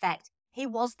Mandela effect, he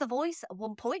was the voice at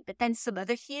one point, but then some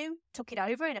other Hugh took it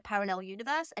over in a parallel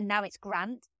universe, and now it's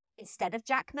Grant instead of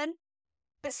Jackman.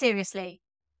 But seriously,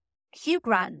 Hugh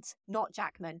Grant, not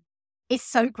Jackman, is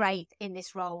so great in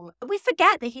this role. We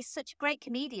forget that he's such a great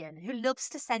comedian who loves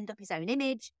to send up his own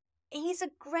image. He's a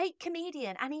great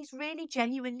comedian, and he's really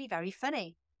genuinely very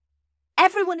funny.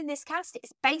 Everyone in this cast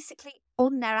is basically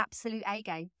on their absolute A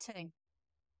game too.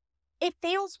 It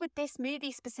feels with this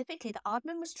movie specifically that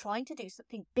Aardman was trying to do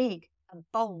something big and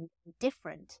bold and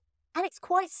different. And it's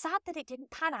quite sad that it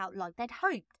didn't pan out like they'd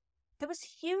hoped. There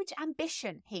was huge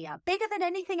ambition here, bigger than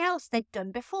anything else they'd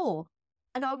done before.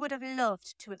 And I would have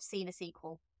loved to have seen a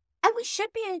sequel. And we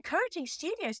should be encouraging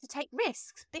studios to take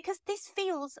risks, because this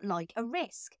feels like a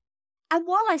risk. And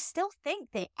while I still think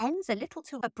that it ends a little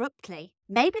too abruptly,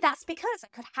 maybe that's because I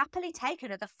could happily take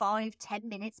another 5-10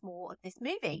 minutes more of this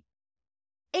movie.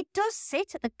 It does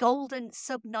sit at the golden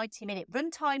sub-90-minute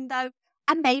runtime, though,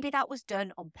 and maybe that was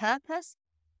done on purpose.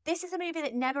 This is a movie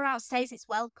that never outstays its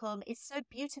welcome. It's so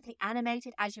beautifully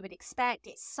animated, as you would expect.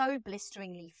 It's so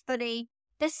blisteringly funny.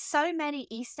 There's so many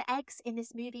Easter eggs in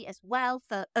this movie as well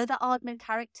for other Aardman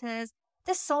characters.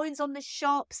 The signs on the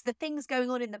shops, the things going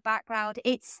on in the background.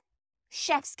 It's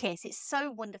chef's kiss. It's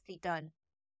so wonderfully done.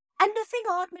 And nothing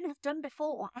Aardman have done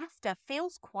before or after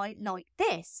feels quite like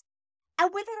this.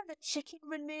 And with another Chicken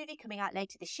Run movie coming out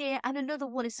later this year and another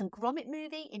Wallace and Gromit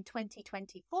movie in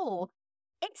 2024,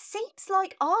 it seems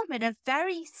like Aardman are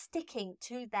very sticking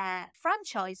to their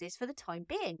franchises for the time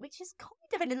being, which is kind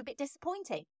of a little bit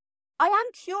disappointing. I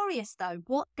am curious, though,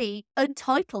 what the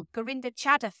untitled Gurinder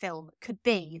Chadha film could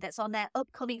be that's on their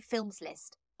upcoming films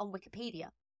list on Wikipedia.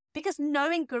 Because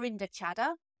knowing Gurinder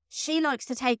Chadha, she likes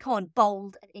to take on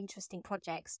bold and interesting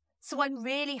projects. So I'm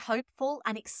really hopeful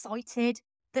and excited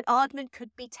that Aardman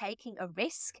could be taking a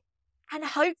risk. And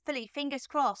hopefully, fingers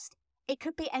crossed, it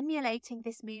could be emulating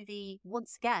this movie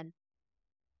once again.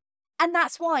 And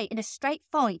that's why, in a straight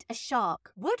fight, a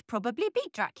shark would probably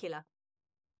beat Dracula.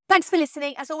 Thanks for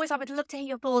listening. As always, I would love to hear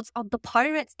your thoughts on The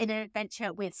Pirates in an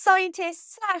Adventure with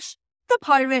Scientists / The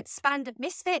Pirates Band of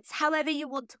Misfits, however you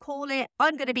want to call it.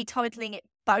 I'm going to be titling it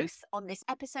both on this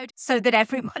episode so that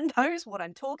everyone knows what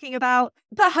I'm talking about.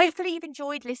 But hopefully you've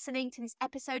enjoyed listening to this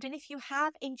episode. And if you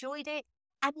have enjoyed it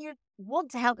and you want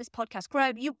to help this podcast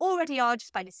grow, you already are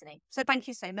just by listening. So thank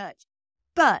you so much.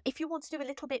 But if you want to do a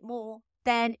little bit more,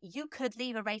 then you could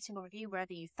leave a rating or review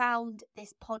wherever you found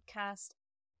this podcast.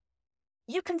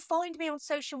 You can find me on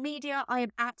social media. I am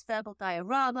at Verbal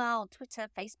Diorama on Twitter,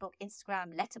 Facebook,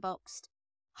 Instagram, Letterboxd,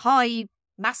 Hive,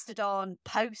 Mastodon,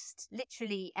 Post,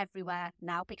 literally everywhere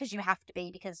now, because you have to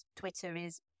be, because Twitter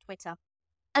is Twitter.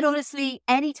 And honestly,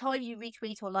 anytime you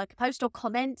retweet or like a post or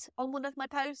comment on one of my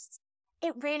posts,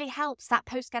 it really helps that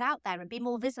post get out there and be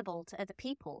more visible to other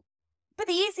people. But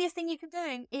the easiest thing you can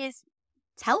do is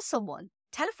tell someone,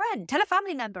 tell a friend, tell a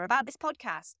family member about this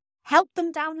podcast. Help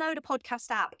them download a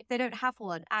podcast app if they don't have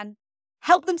one, and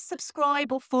help them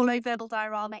subscribe or follow Verbal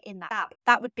Diorama in that app.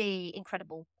 That would be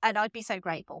incredible, and I'd be so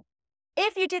grateful.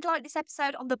 If you did like this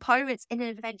episode on The Pirates in an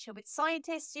Adventure with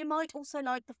Scientists, you might also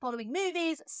like the following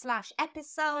movies /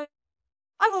 episode.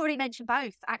 I've already mentioned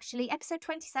both, actually. Episode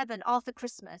 27, Arthur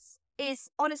Christmas, is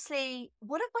honestly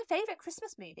one of my favourite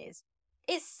Christmas movies.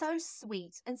 It's so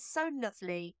sweet and so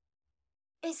lovely.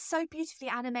 It's so beautifully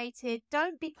animated.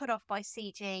 Don't be put off by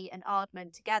CG and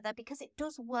Aardman together, because it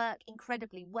does work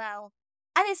incredibly well.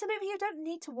 And it's a movie you don't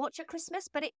need to watch at Christmas,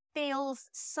 but it feels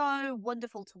so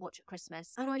wonderful to watch at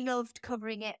Christmas. And I loved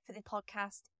covering it for the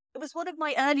podcast. It was one of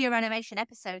my earlier animation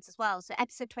episodes as well. So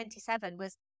episode 27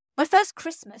 was my first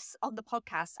Christmas on the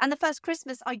podcast, and the first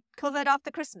Christmas I covered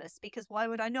after Christmas, because why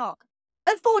would I not?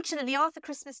 Unfortunately, Arthur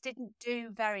Christmas didn't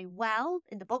do very well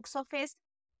in the box office.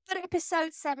 But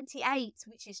episode 78,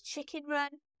 which is Chicken Run,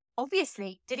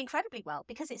 obviously did incredibly well,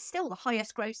 because it's still the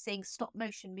highest grossing stop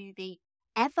motion movie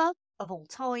ever of all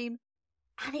time.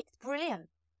 And it's brilliant.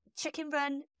 Chicken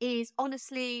Run is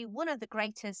honestly one of the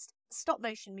greatest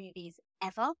stop-motion movies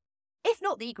ever, if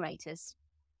not the greatest.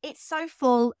 It's so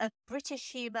full of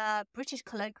British humour, British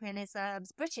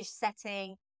colloquialisms, British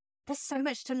setting. There's so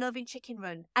much to love in Chicken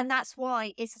Run, and that's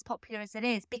why it's as popular as it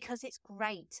is, because it's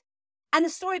great. And the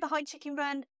story behind Chicken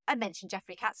Run, I mentioned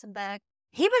Jeffrey Katzenberg.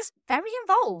 He was very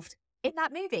involved in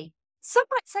that movie. Some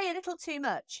might say a little too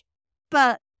much,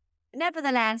 but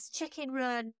nevertheless, Chicken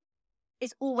Run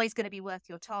is always going to be worth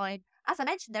your time. As I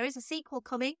mentioned, there is a sequel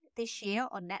coming this year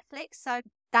on Netflix, so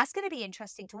that's going to be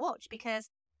interesting to watch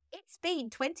because it's been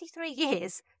 23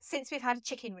 years since we've had a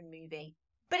Chicken Run movie.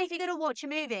 But if you're going to watch a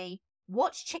movie,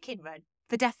 watch Chicken Run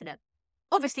for definite.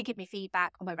 Obviously, give me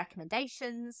feedback on my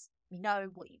recommendations. Let me know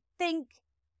what you think.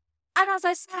 And as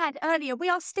I said earlier, we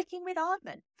are sticking with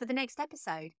Aardman for the next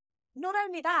episode. Not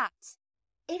only that,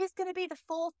 it is going to be the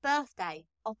 4th birthday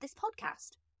of this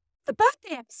podcast. The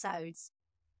birthday episodes,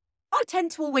 I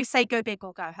tend to always say go big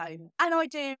or go home. And I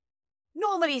do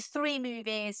normally 3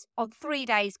 movies on 3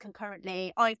 days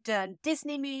concurrently. I've done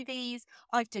Disney movies,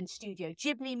 I've done Studio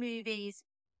Ghibli movies,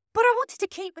 but I wanted to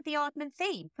keep with the Aardman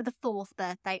theme for the 4th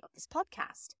birthday of this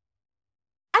podcast.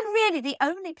 And really the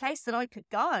only place that I could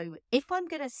go, if I'm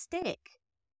going to stick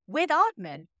with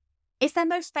Aardman, is their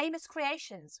most famous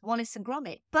creations, Wallace and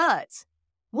Gromit. But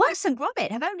Wallace and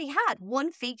Gromit have only had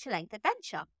one feature-length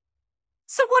adventure.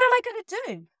 So what am I going to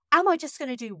do? Am I just going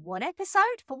to do 1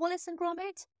 episode for Wallace and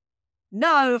Gromit?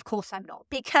 No, of course I'm not,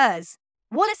 because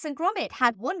Wallace and Gromit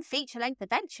had 1 feature-length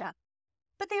adventure,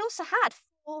 but they also had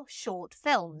 4 short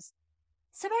films.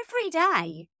 So every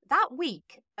day, that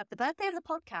week of the birthday of the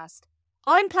podcast,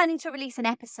 I'm planning to release an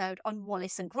episode on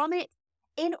Wallace and Gromit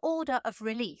in order of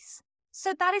release.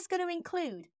 So that is going to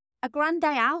include A Grand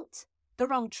Day Out, The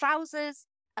Wrong Trousers,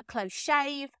 A Close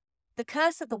Shave, The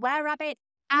Curse of the Were-Rabbit,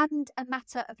 and A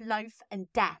Matter of Loaf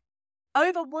and Death.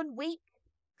 Over 1 week,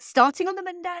 starting on the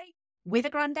Monday with A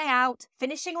Grand Day Out,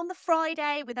 finishing on the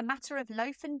Friday with A Matter of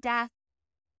Loaf and Death.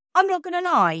 I'm not going to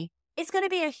lie, it's going to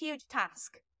be a huge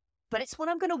task, but it's one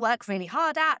I'm going to work really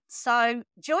hard at. So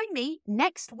join me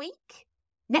next week,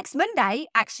 next Monday,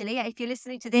 actually, if you're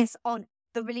listening to this on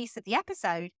the release of the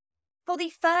episode, for the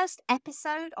first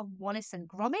episode on Wallace and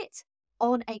Gromit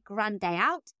on A Grand Day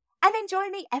Out. And then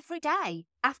join me every day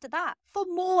after that for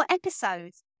more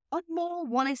episodes on more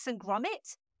Wallace and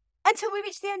Gromit until we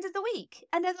reach the end of the week.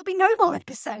 And then there'll be no more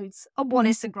episodes on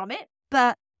Wallace and Gromit.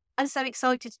 But I'm so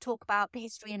excited to talk about the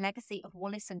history and legacy of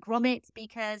Wallace and Gromit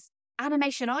because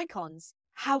animation icons,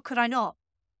 how could I not?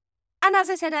 And as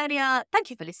I said earlier,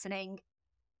 thank you for listening.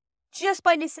 Just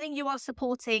by listening, you are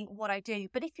supporting what I do.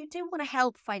 But if you do want to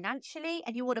help financially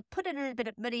and you want to put a little bit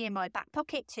of money in my back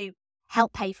pocket to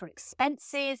help pay for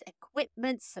expenses,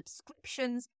 equipment,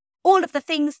 subscriptions, all of the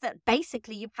things that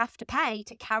basically you have to pay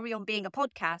to carry on being a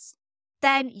podcast,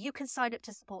 then you can sign up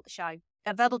to support the show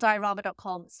at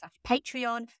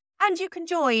verbaldiorama.com/Patreon, and you can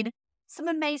join some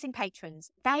amazing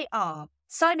patrons. They are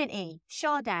Simon E,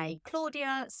 Sade,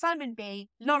 Claudia, Simon B,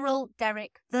 Laurel,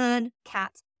 Derek, Vern,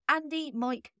 Kat, Andy,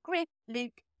 Mike, Griff,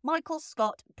 Luke, Michael,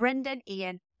 Scott, Brendan,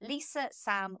 Ian, Lisa,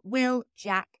 Sam, Will,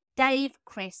 Jack, Dave,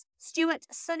 Chris, Stuart,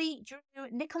 Sunny, Drew,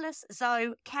 Nicholas,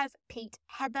 Zoe, Kev, Pete,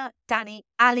 Heather, Danny,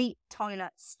 Ali,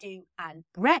 Tyler, Stu, and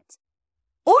Brett,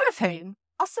 all of whom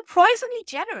are surprisingly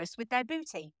generous with their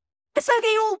booty. So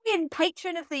they all win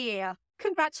Patron of the Year.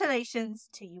 Congratulations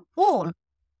to you all.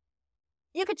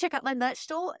 You can check out my merch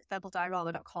store at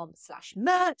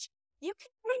verbaldiorama.com/merch. You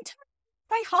can ring to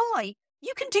say hi.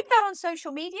 You can do that on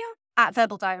social media at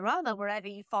Verbal Diorama, wherever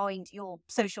you find your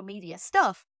social media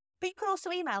stuff. But you can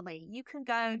also email me. You can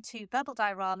go to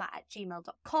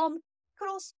verbaldiorama@gmail.com. You can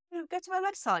also go to my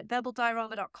website,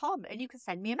 verbaldiorama.com, and you can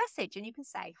send me a message and you can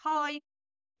say hi.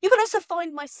 You can also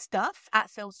find my stuff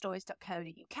at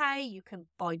filmstories.co.uk. You can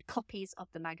find copies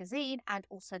of the magazine and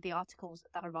also the articles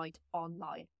that I write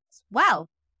online as well.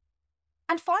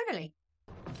 And finally.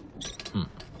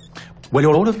 Well,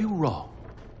 you're all of you wrong.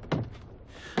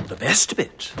 The best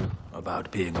bit about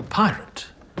being a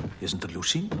pirate isn't the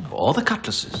looting or the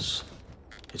cutlasses.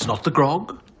 It's not the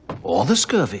grog or the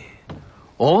scurvy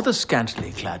or the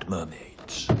scantily clad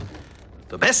mermaids.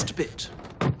 The best bit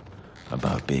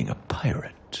about being a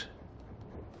pirate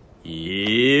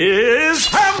is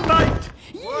Ham Night!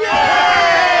 Yay!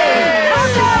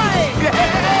 Ham Night!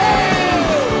 Ham Night!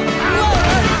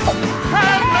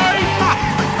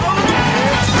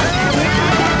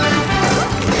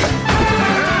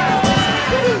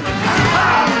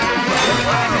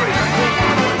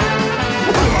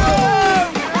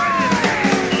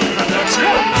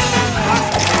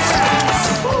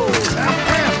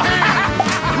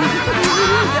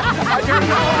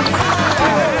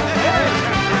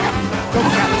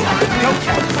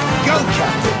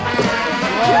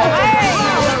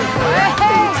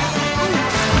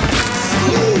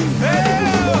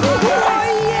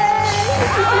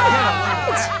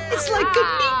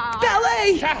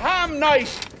 night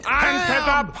and to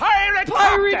the Pirate Captain!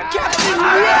 Pirate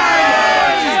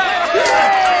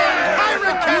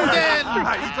Captain!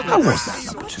 How was that,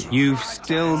 number 2? You've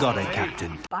still got it,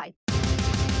 Captain. Bye.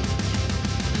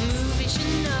 Movie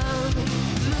should know,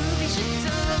 movie should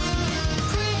know.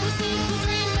 Prequels, sequels,